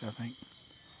experience, I think.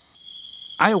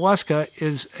 Ayahuasca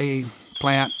is a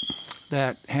plant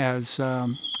that has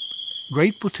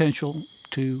great potential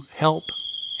to help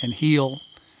and heal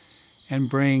and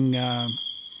bring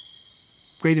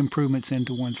great improvements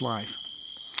into one's life.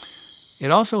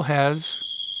 It also has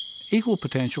equal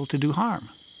potential to do harm.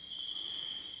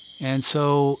 And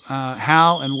so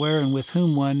how and where and with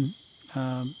whom one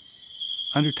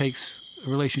undertakes a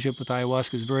relationship with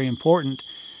ayahuasca is very important.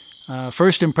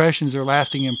 First impressions are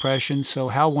lasting impressions, so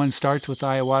how one starts with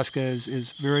ayahuasca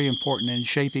is very important in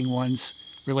shaping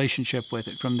one's relationship with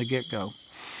it from the get-go.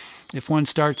 If one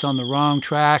starts on the wrong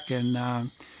track and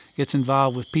gets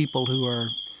involved with people who are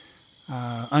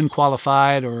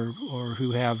unqualified or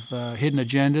who have hidden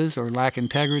agendas or lack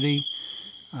integrity,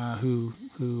 who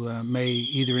may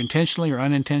either intentionally or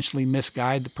unintentionally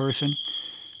misguide the person,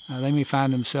 they may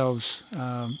find themselves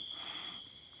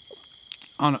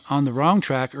on the wrong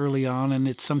track early on, and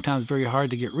it's sometimes very hard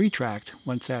to get retracked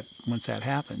once that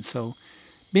happens. So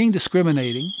being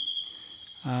discriminating,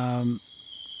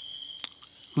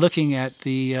 looking at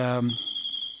the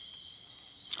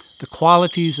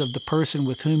qualities of the person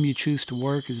with whom you choose to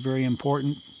work is very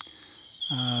important.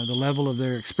 The level of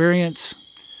their experience,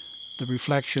 the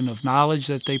reflection of knowledge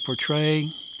that they portray,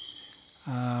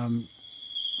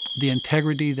 the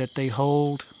integrity that they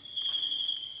hold,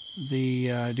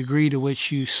 the degree to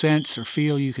which you sense or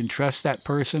feel you can trust that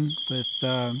person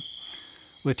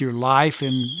with your life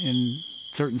in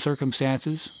certain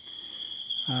circumstances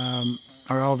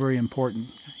are all very important.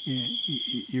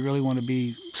 You really want to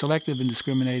be selective and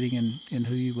discriminating in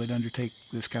who you would undertake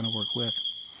this kind of work with,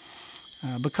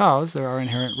 because there are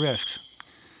inherent risks.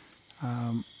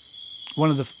 One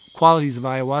of the qualities of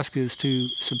ayahuasca is to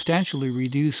substantially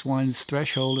reduce one's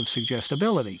threshold of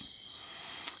suggestibility.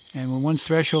 And when one's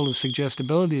threshold of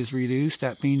suggestibility is reduced,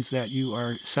 that means that you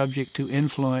are subject to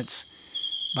influence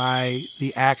by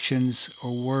the actions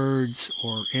or words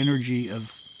or energy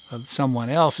of someone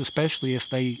else, especially if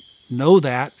they know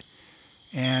that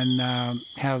and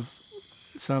have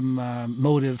some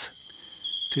motive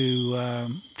to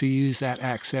use that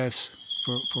access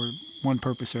for one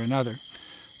purpose or another.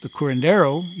 The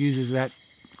curandero uses that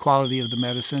quality of the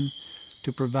medicine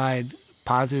to provide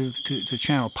positive, to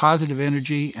channel positive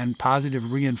energy and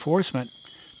positive reinforcement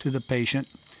to the patient,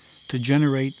 to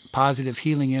generate positive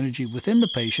healing energy within the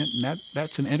patient, and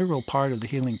that's an integral part of the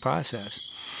healing process.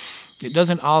 It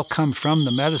doesn't all come from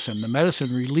the medicine. The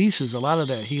medicine releases a lot of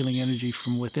that healing energy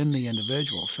from within the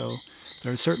individual, so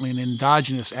there's certainly an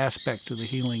endogenous aspect to the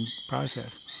healing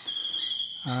process.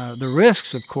 The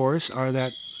risks, of course, are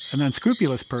that an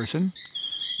unscrupulous person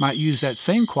might use that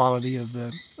same quality of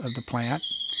the plant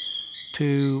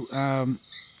to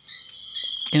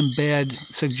embed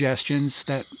suggestions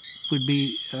that would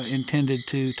be intended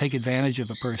to take advantage of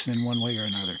a person in one way or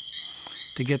another,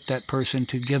 to get that person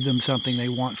to give them something they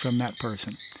want from that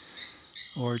person,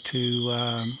 or to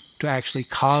actually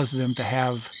cause them to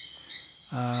have,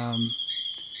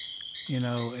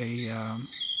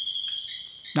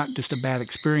 not just a bad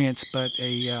experience, but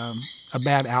a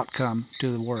bad outcome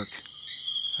to the work.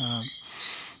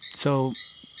 So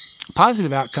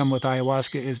positive outcome with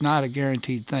ayahuasca is not a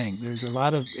guaranteed thing. There's a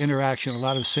lot of interaction, a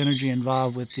lot of synergy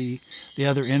involved with the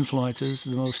other influences,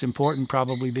 the most important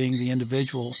probably being the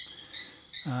individual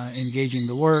engaging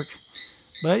the work,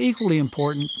 but equally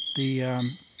important, the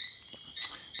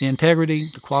integrity,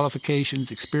 the qualifications,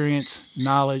 experience,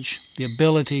 knowledge, the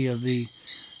ability of the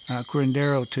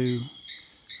curandero to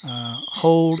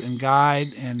hold and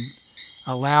guide and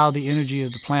allow the energy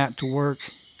of the plant to work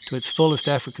to its fullest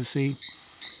efficacy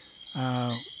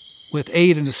with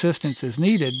aid and assistance as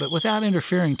needed, but without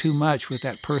interfering too much with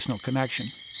that personal connection.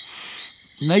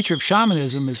 The nature of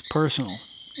shamanism is personal,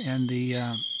 and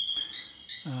the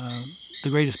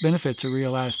greatest benefits are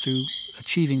realized through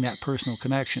achieving that personal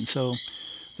connection. So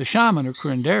the shaman or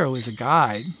curandero is a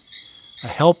guide, a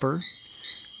helper,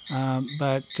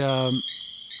 but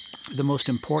the most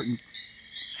important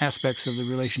aspects of the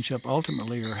relationship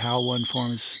ultimately are how one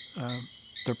forms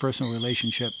their personal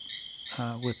relationship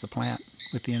with the plant,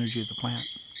 with the energy of the plant.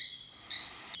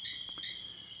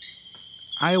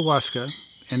 Ayahuasca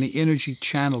and the energy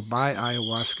channeled by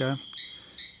ayahuasca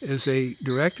is a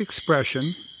direct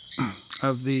expression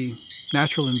of the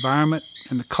natural environment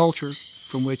and the culture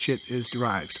from which it is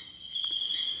derived.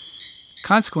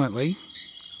 Consequently,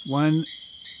 one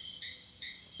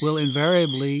will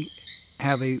invariably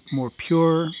have a more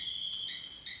pure,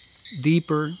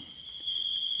 deeper,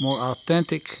 more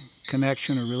authentic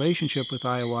connection or relationship with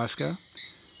ayahuasca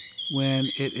when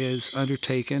it is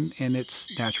undertaken in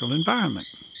its natural environment,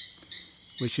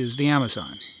 which is the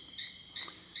Amazon.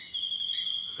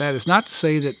 That is not to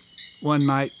say that one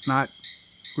might not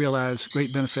realize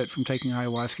great benefit from taking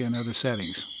ayahuasca in other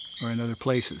settings or in other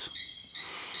places.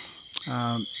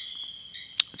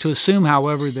 To assume,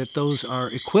 however, that those are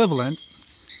equivalent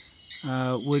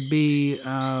would be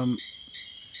an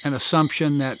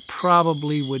assumption that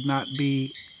probably would not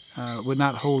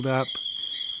hold up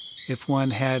if one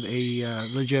had a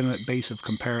legitimate base of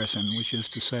comparison, which is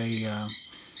to say,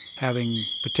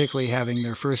 particularly having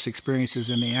their first experiences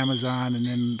in the Amazon and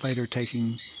then later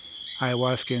taking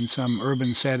ayahuasca in some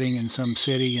urban setting in some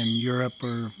city in Europe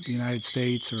or the United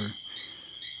States or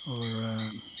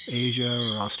Asia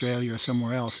or Australia or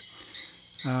somewhere else.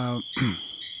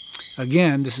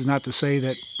 Again, this is not to say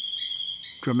that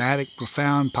dramatic,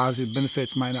 profound, positive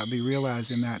benefits might not be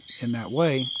realized in that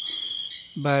way,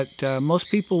 but most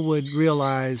people would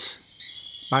realize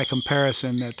by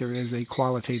comparison that there is a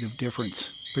qualitative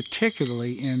difference,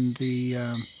 particularly in the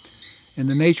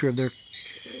nature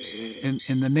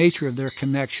of their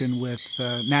connection with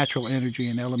natural energy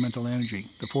and elemental energy,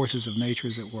 the forces of nature,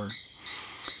 as it were.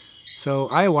 So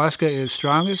ayahuasca is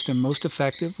strongest and most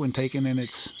effective when taken in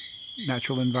its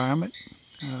natural environment,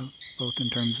 both in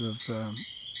terms of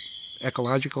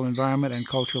ecological environment and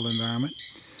cultural environment,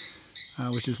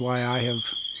 which is why I have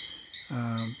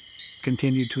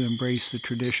continued to embrace the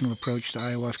traditional approach to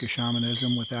ayahuasca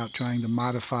shamanism without trying to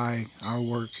modify our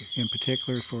work in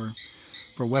particular for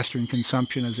Western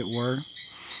consumption, as it were.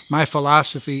 My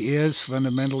philosophy is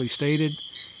fundamentally stated,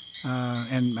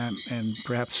 and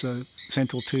perhaps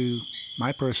central to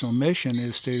my personal mission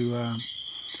is to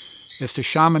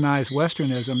shamanize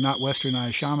Westernism, not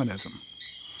Westernize shamanism.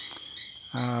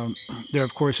 There,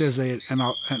 of course, is a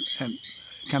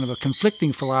kind of a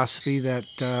conflicting philosophy that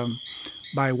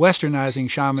by Westernizing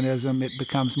shamanism, it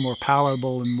becomes more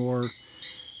palatable and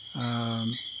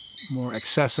more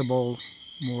accessible,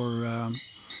 more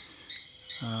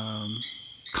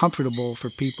comfortable for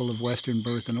people of Western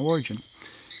birth and origin.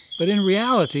 But in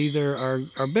reality, there are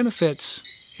benefits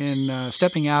in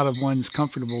stepping out of one's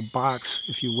comfortable box,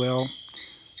 if you will,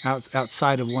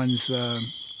 outside of one's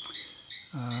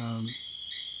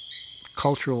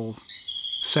cultural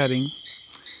setting,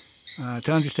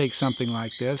 to undertake something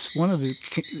like this. One of the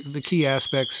key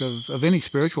aspects of any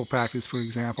spiritual practice, for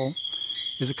example,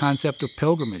 is the concept of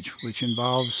pilgrimage, which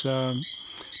involves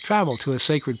travel to a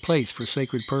sacred place for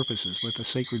sacred purposes with a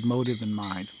sacred motive in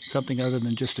mind, something other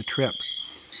than just a trip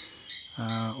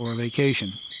or a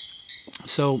vacation.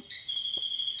 So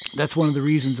that's one of the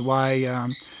reasons why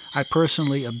I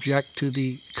personally object to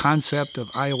the concept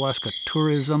of ayahuasca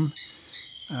tourism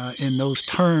in those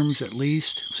terms, at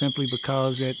least, simply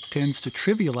because it tends to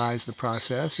trivialize the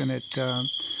process, and it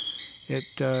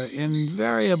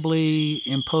invariably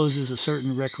imposes a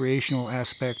certain recreational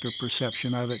aspect or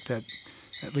perception of it that,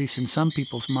 at least in some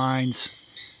people's minds,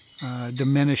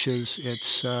 diminishes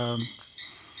its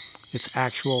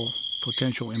actual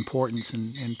potential importance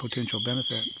and potential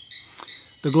benefit.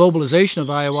 The globalization of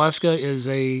ayahuasca is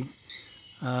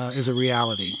a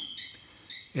reality.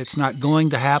 It's not going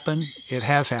to happen. It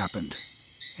has happened,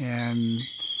 and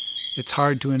it's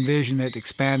hard to envision it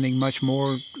expanding much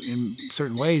more in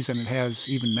certain ways than it has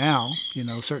even now.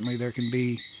 Certainly there can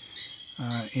be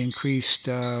increased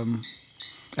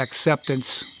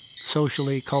acceptance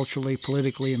socially, culturally,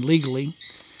 politically, and legally,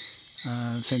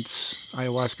 since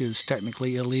ayahuasca is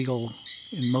technically illegal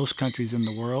in most countries in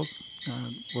the world,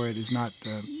 where it is not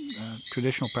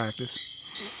traditional practice.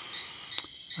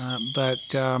 But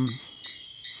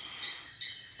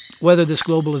whether this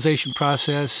globalization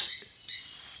process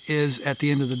is, at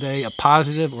the end of the day, a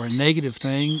positive or a negative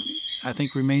thing, I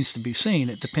think remains to be seen.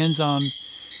 It depends on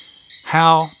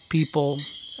how people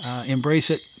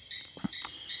embrace it,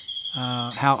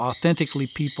 how authentically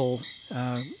people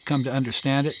come to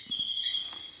understand it,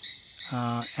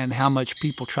 and how much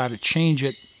people try to change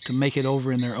it to make it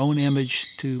over in their own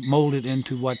image, to mold it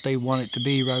into what they want it to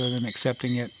be rather than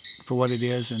accepting it for what it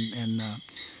is and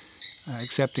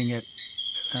accepting it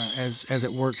as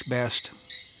it works best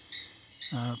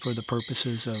for the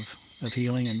purposes of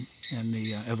healing and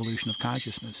the evolution of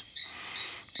consciousness.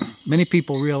 Many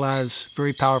people realize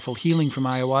very powerful healing from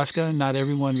ayahuasca. Not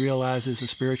everyone realizes a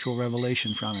spiritual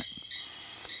revelation from it.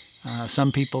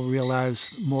 Some people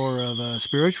realize more of a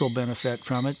spiritual benefit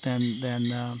from it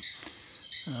than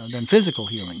physical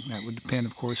healing. That would depend,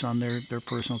 of course, on their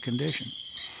personal condition.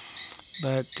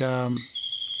 But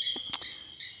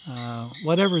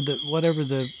whatever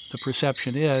the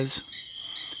perception is,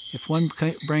 if one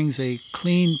brings a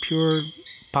clean, pure,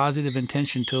 positive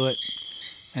intention to it,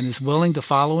 and is willing to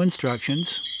follow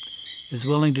instructions, is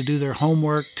willing to do their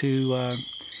homework to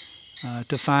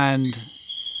find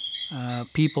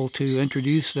people to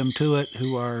introduce them to it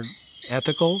who are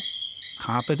ethical,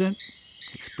 competent,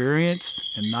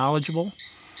 experienced, and knowledgeable,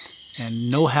 and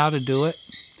know how to do it.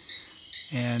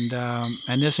 And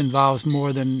this involves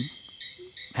more than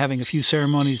having a few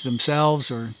ceremonies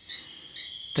themselves or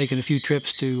taking a few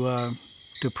trips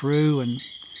to Peru and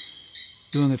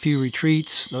doing a few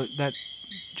retreats. That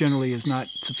generally is not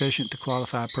sufficient to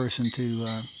qualify a person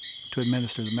to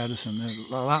administer the medicine.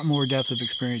 A lot more depth of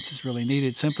experience is really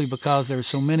needed, simply because there are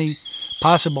so many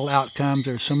possible outcomes.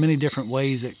 There are so many different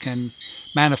ways it can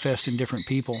manifest in different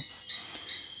people.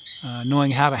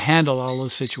 Knowing how to handle all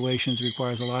those situations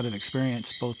requires a lot of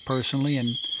experience, both personally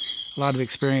and a lot of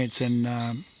experience in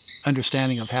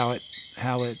understanding of how it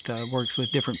works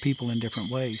with different people in different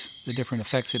ways, the different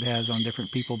effects it has on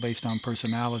different people based on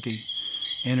personality,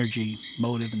 energy,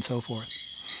 motive, and so forth.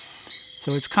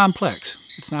 So it's complex.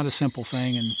 It's not a simple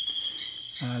thing, and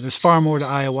there's far more to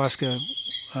ayahuasca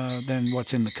than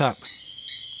what's in the cup.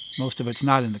 Most of it's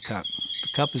not in the cup.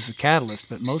 The cup is the catalyst,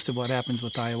 but most of what happens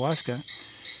with ayahuasca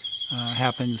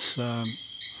happens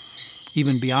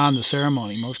even beyond the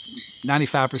ceremony.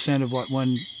 95% of what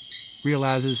one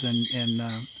realizes and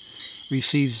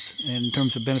receives in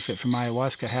terms of benefit from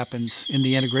ayahuasca happens in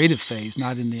the integrative phase,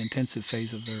 not in the intensive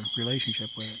phase of their relationship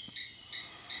with it.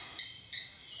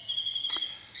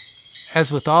 As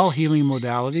with all healing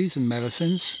modalities and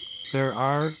medicines, there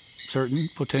are certain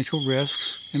potential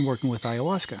risks in working with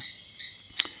ayahuasca.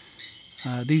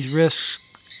 These risks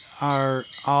are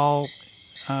all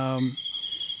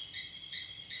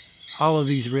of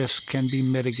these risks can be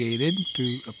mitigated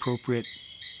through appropriate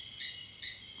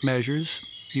measures,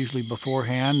 usually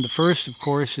beforehand. The first, of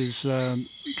course, is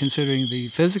considering the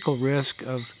physical risk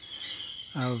of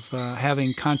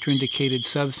having contraindicated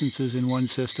substances in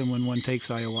one's system when one takes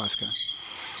ayahuasca.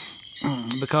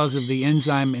 Because of the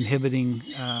enzyme inhibiting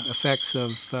effects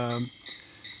of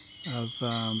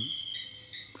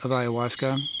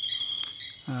ayahuasca,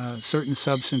 certain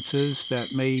substances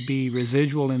that may be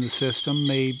residual in the system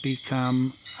may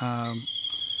become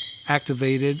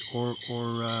activated or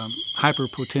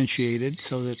hyperpotentiated,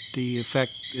 so that the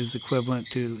effect is equivalent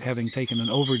to having taken an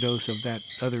overdose of that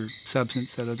other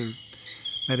substance, that other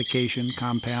medication,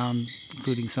 compound,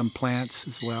 including some plants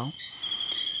as well.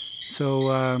 So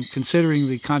considering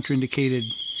the contraindicated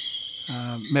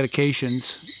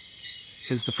medications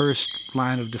is the first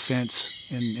line of defense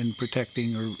in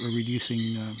protecting or reducing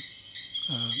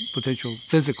potential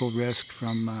physical risk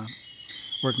from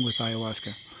working with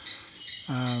ayahuasca.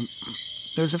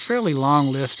 There's a fairly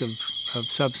long list of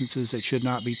substances that should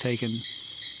not be taken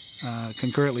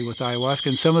concurrently with ayahuasca,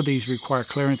 and some of these require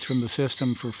clearance from the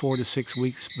system for 4 to 6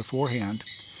 weeks beforehand,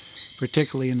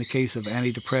 particularly in the case of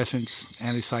antidepressants,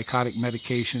 antipsychotic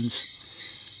medications,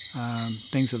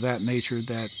 things of that nature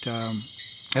that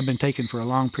have been taken for a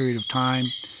long period of time.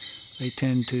 They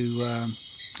tend to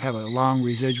have a long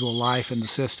residual life in the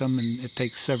system, and it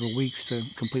takes several weeks to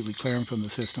completely clear them from the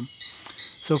system.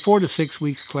 So 4 to 6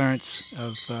 weeks clearance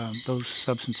of those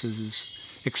substances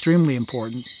is extremely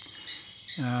important,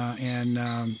 and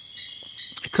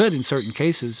it could, in certain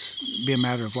cases, be a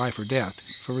matter of life or death.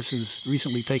 If a person has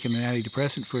recently taken an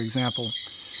antidepressant, for example,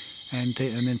 and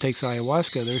then takes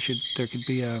ayahuasca, there could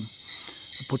be a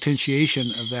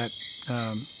potentiation of that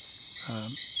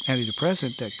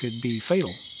antidepressant that could be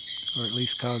fatal, or at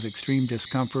least cause extreme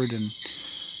discomfort and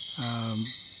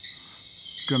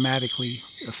dramatically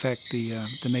affect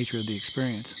the nature of the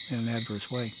experience in an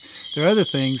adverse way. There are other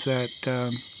things that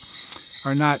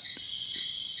are not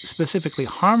specifically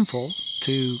harmful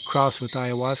to cross with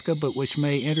ayahuasca, but which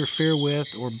may interfere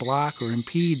with or block or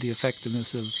impede the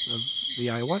effectiveness of the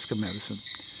ayahuasca medicine.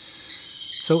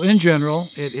 So in general,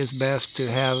 it is best to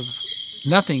have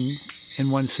nothing in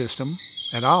one's system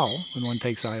at all when one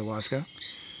takes ayahuasca.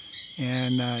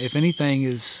 And if anything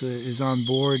is on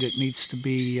board, it needs to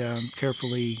be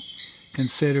carefully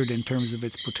considered in terms of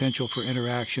its potential for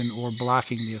interaction or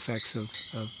blocking the effects of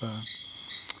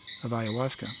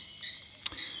ayahuasca.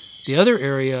 The other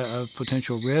area of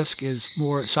potential risk is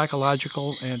more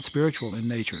psychological and spiritual in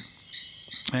nature,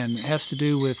 and it has to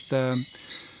do with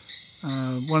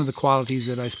one of the qualities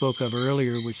that I spoke of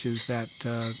earlier, which is that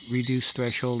reduced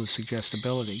threshold of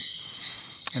suggestibility,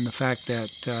 and the fact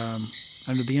that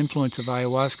under the influence of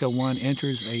ayahuasca, one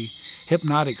enters a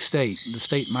hypnotic state. The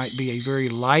state might be a very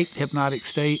light hypnotic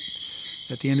state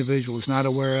that the individual is not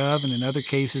aware of, and in other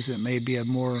cases it may be a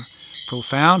more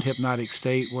profound hypnotic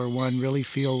state where one really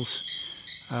feels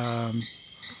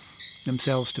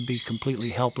themselves to be completely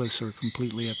helpless or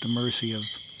completely at the mercy of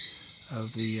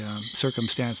the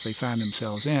circumstance they find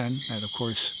themselves in. That, of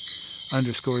course,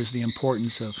 underscores the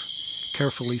importance of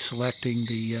carefully selecting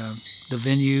the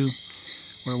venue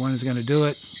where one is going to do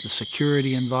it, the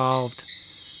security involved,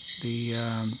 the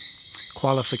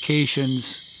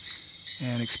qualifications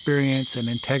and experience and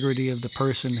integrity of the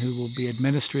person who will be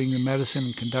administering the medicine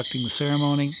and conducting the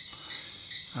ceremony.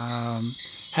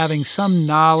 Having some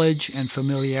knowledge and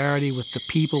familiarity with the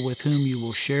people with whom you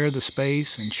will share the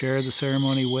space and share the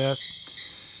ceremony with.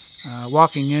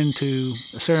 Walking into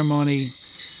a ceremony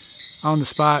on the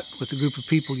spot with a group of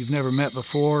people you've never met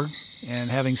before,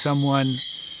 and having someone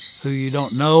who you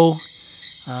don't know,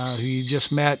 who you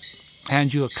just met,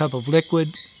 hand you a cup of liquid,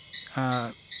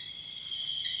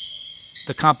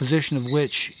 the composition of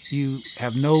which you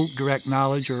have no direct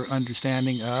knowledge or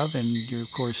understanding of, and you're,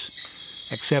 of course,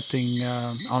 accepting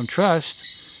on trust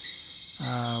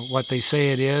what they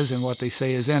say it is and what they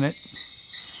say is in it.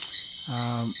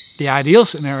 The ideal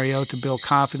scenario to build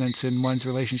confidence in one's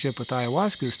relationship with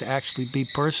ayahuasca is to actually be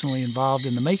personally involved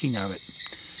in the making of it,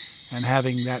 and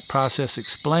having that process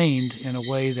explained in a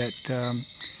way that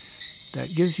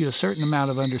that gives you a certain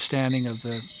amount of understanding of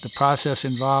the process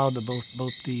involved,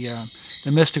 both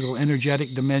the mystical,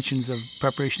 energetic dimensions of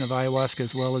preparation of ayahuasca,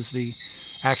 as well as the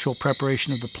actual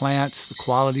preparation of the plants, the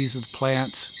qualities of the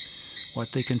plants,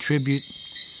 what they contribute,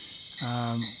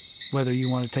 whether you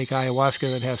want to take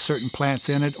ayahuasca that has certain plants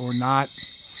in it or not,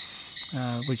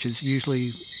 which is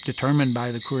usually determined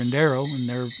by the curandero and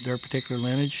their particular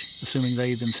lineage, assuming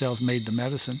they themselves made the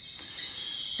medicine.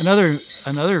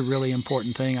 Another really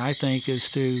important thing, I think, is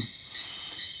to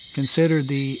consider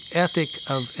the ethic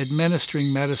of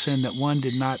administering medicine that one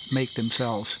did not make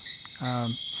themselves.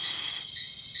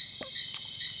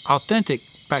 Authentic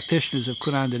practitioners of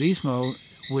curanderismo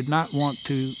would not want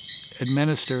to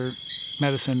administer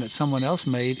medicine that someone else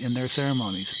made in their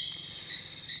ceremonies.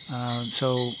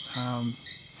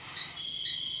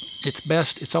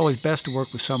 It's always best to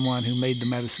work with someone who made the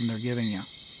medicine they're giving you.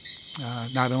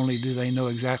 Not only do they know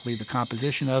exactly the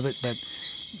composition of it, but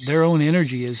their own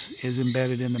energy is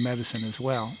embedded in the medicine as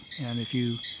well. And if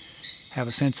you have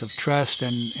a sense of trust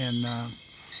and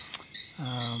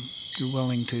you're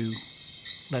willing to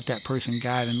let that person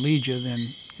guide and lead you, then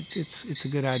it's a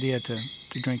good idea to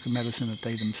drink the medicine that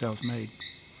they themselves made.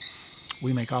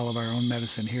 We make all of our own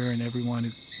medicine here, and everyone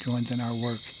who joins in our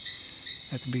work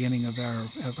at the beginning of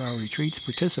our retreats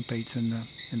participates in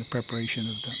the preparation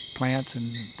of the plants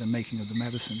and the making of the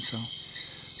medicine. So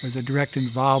there's a direct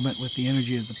involvement with the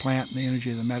energy of the plant and the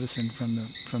energy of the medicine from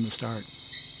the start.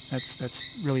 That's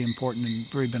really important and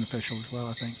very beneficial as well,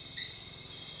 I think.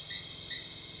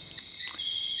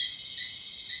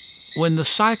 When the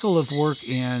cycle of work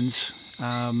ends,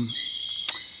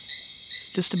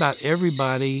 just about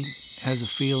everybody has a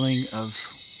feeling of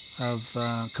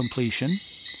completion.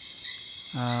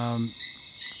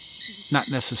 Not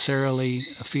necessarily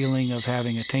a feeling of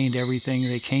having attained everything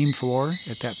they came for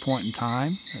at that point in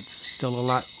time. That's still a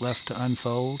lot left to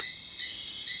unfold.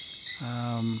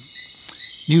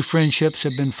 New friendships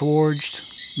have been forged,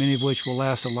 many of which will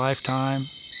last a lifetime.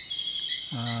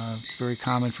 It's very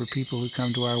common for people who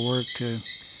come to our work to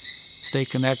stay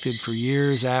connected for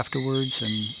years afterwards,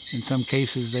 and in some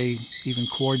cases they even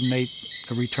coordinate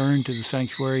a return to the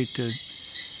sanctuary to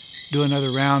do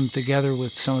another round together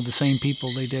with some of the same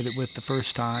people they did it with the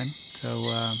first time. So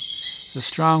the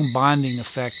strong bonding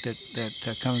effect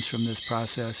that comes from this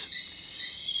process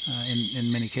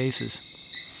in many cases.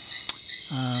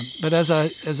 But as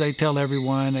I tell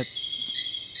everyone at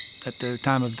the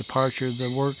time of departure, the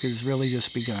work has really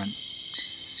just begun.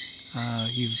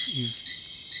 You've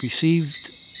received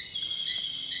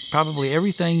probably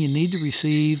everything you need to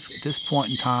receive at this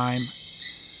point in time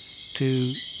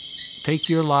to take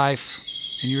your life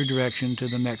in your direction to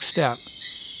the next step.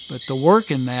 But the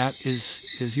work in that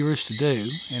is yours to do,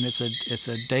 and it's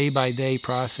a day-by-day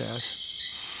process.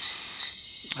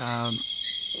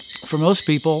 For most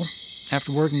people,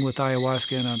 after working with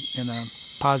ayahuasca in a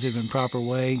positive and proper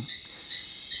way,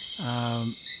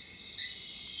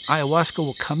 ayahuasca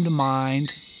will come to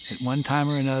mind at one time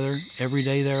or another every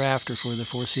day thereafter for the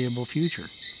foreseeable future.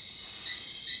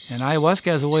 And ayahuasca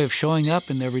has a way of showing up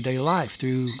in everyday life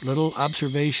through little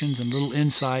observations and little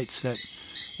insights that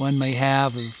one may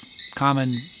have of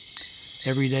common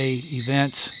everyday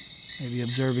events, maybe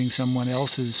observing someone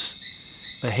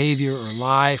else's behavior or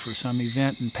life or some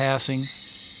event in passing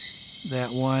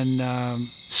that one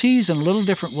sees in a little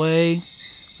different way,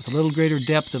 with a little greater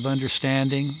depth of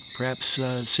understanding, perhaps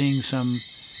seeing some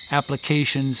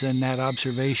applications in that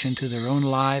observation to their own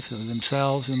life, or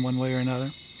themselves in one way or another,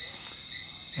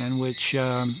 and which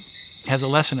has a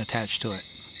lesson attached to it.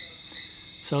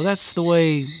 So that's the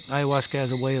way ayahuasca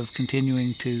has a way of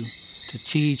continuing to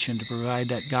teach and to provide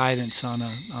that guidance on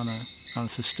a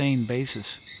sustained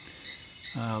basis,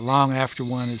 long after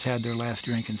one has had their last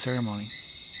drink in ceremony.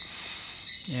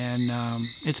 And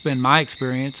it's been my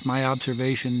experience, my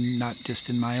observation, not just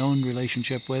in my own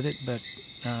relationship with it, but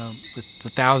with the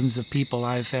thousands of people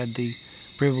I've had the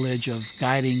privilege of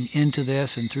guiding into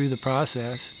this and through the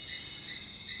process,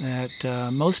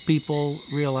 that most people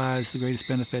realize the greatest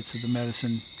benefits of the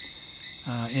medicine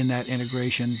in that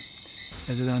integration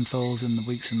as it unfolds in the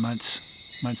weeks and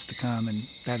months to come, and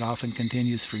that often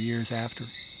continues for years after.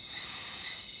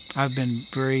 I've been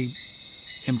very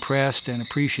impressed and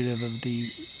appreciative of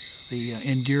the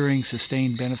enduring,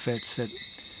 sustained benefits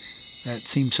that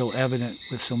seem so evident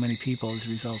with so many people as a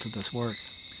result of this work.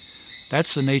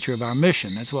 That's the nature of our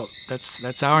mission.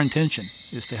 That's our intention,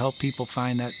 is to help people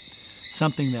find that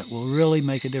something that will really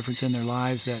make a difference in their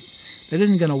lives that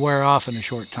isn't going to wear off in a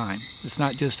short time. It's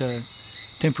not just a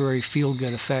temporary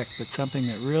feel-good effect, but something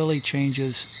that really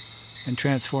changes and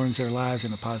transforms their lives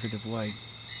in a positive way.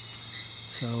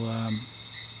 So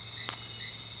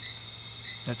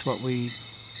that's what we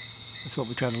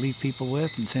try to leave people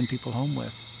with and send people home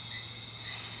with.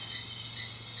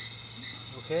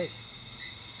 Okay.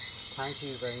 Thank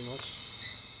you very much.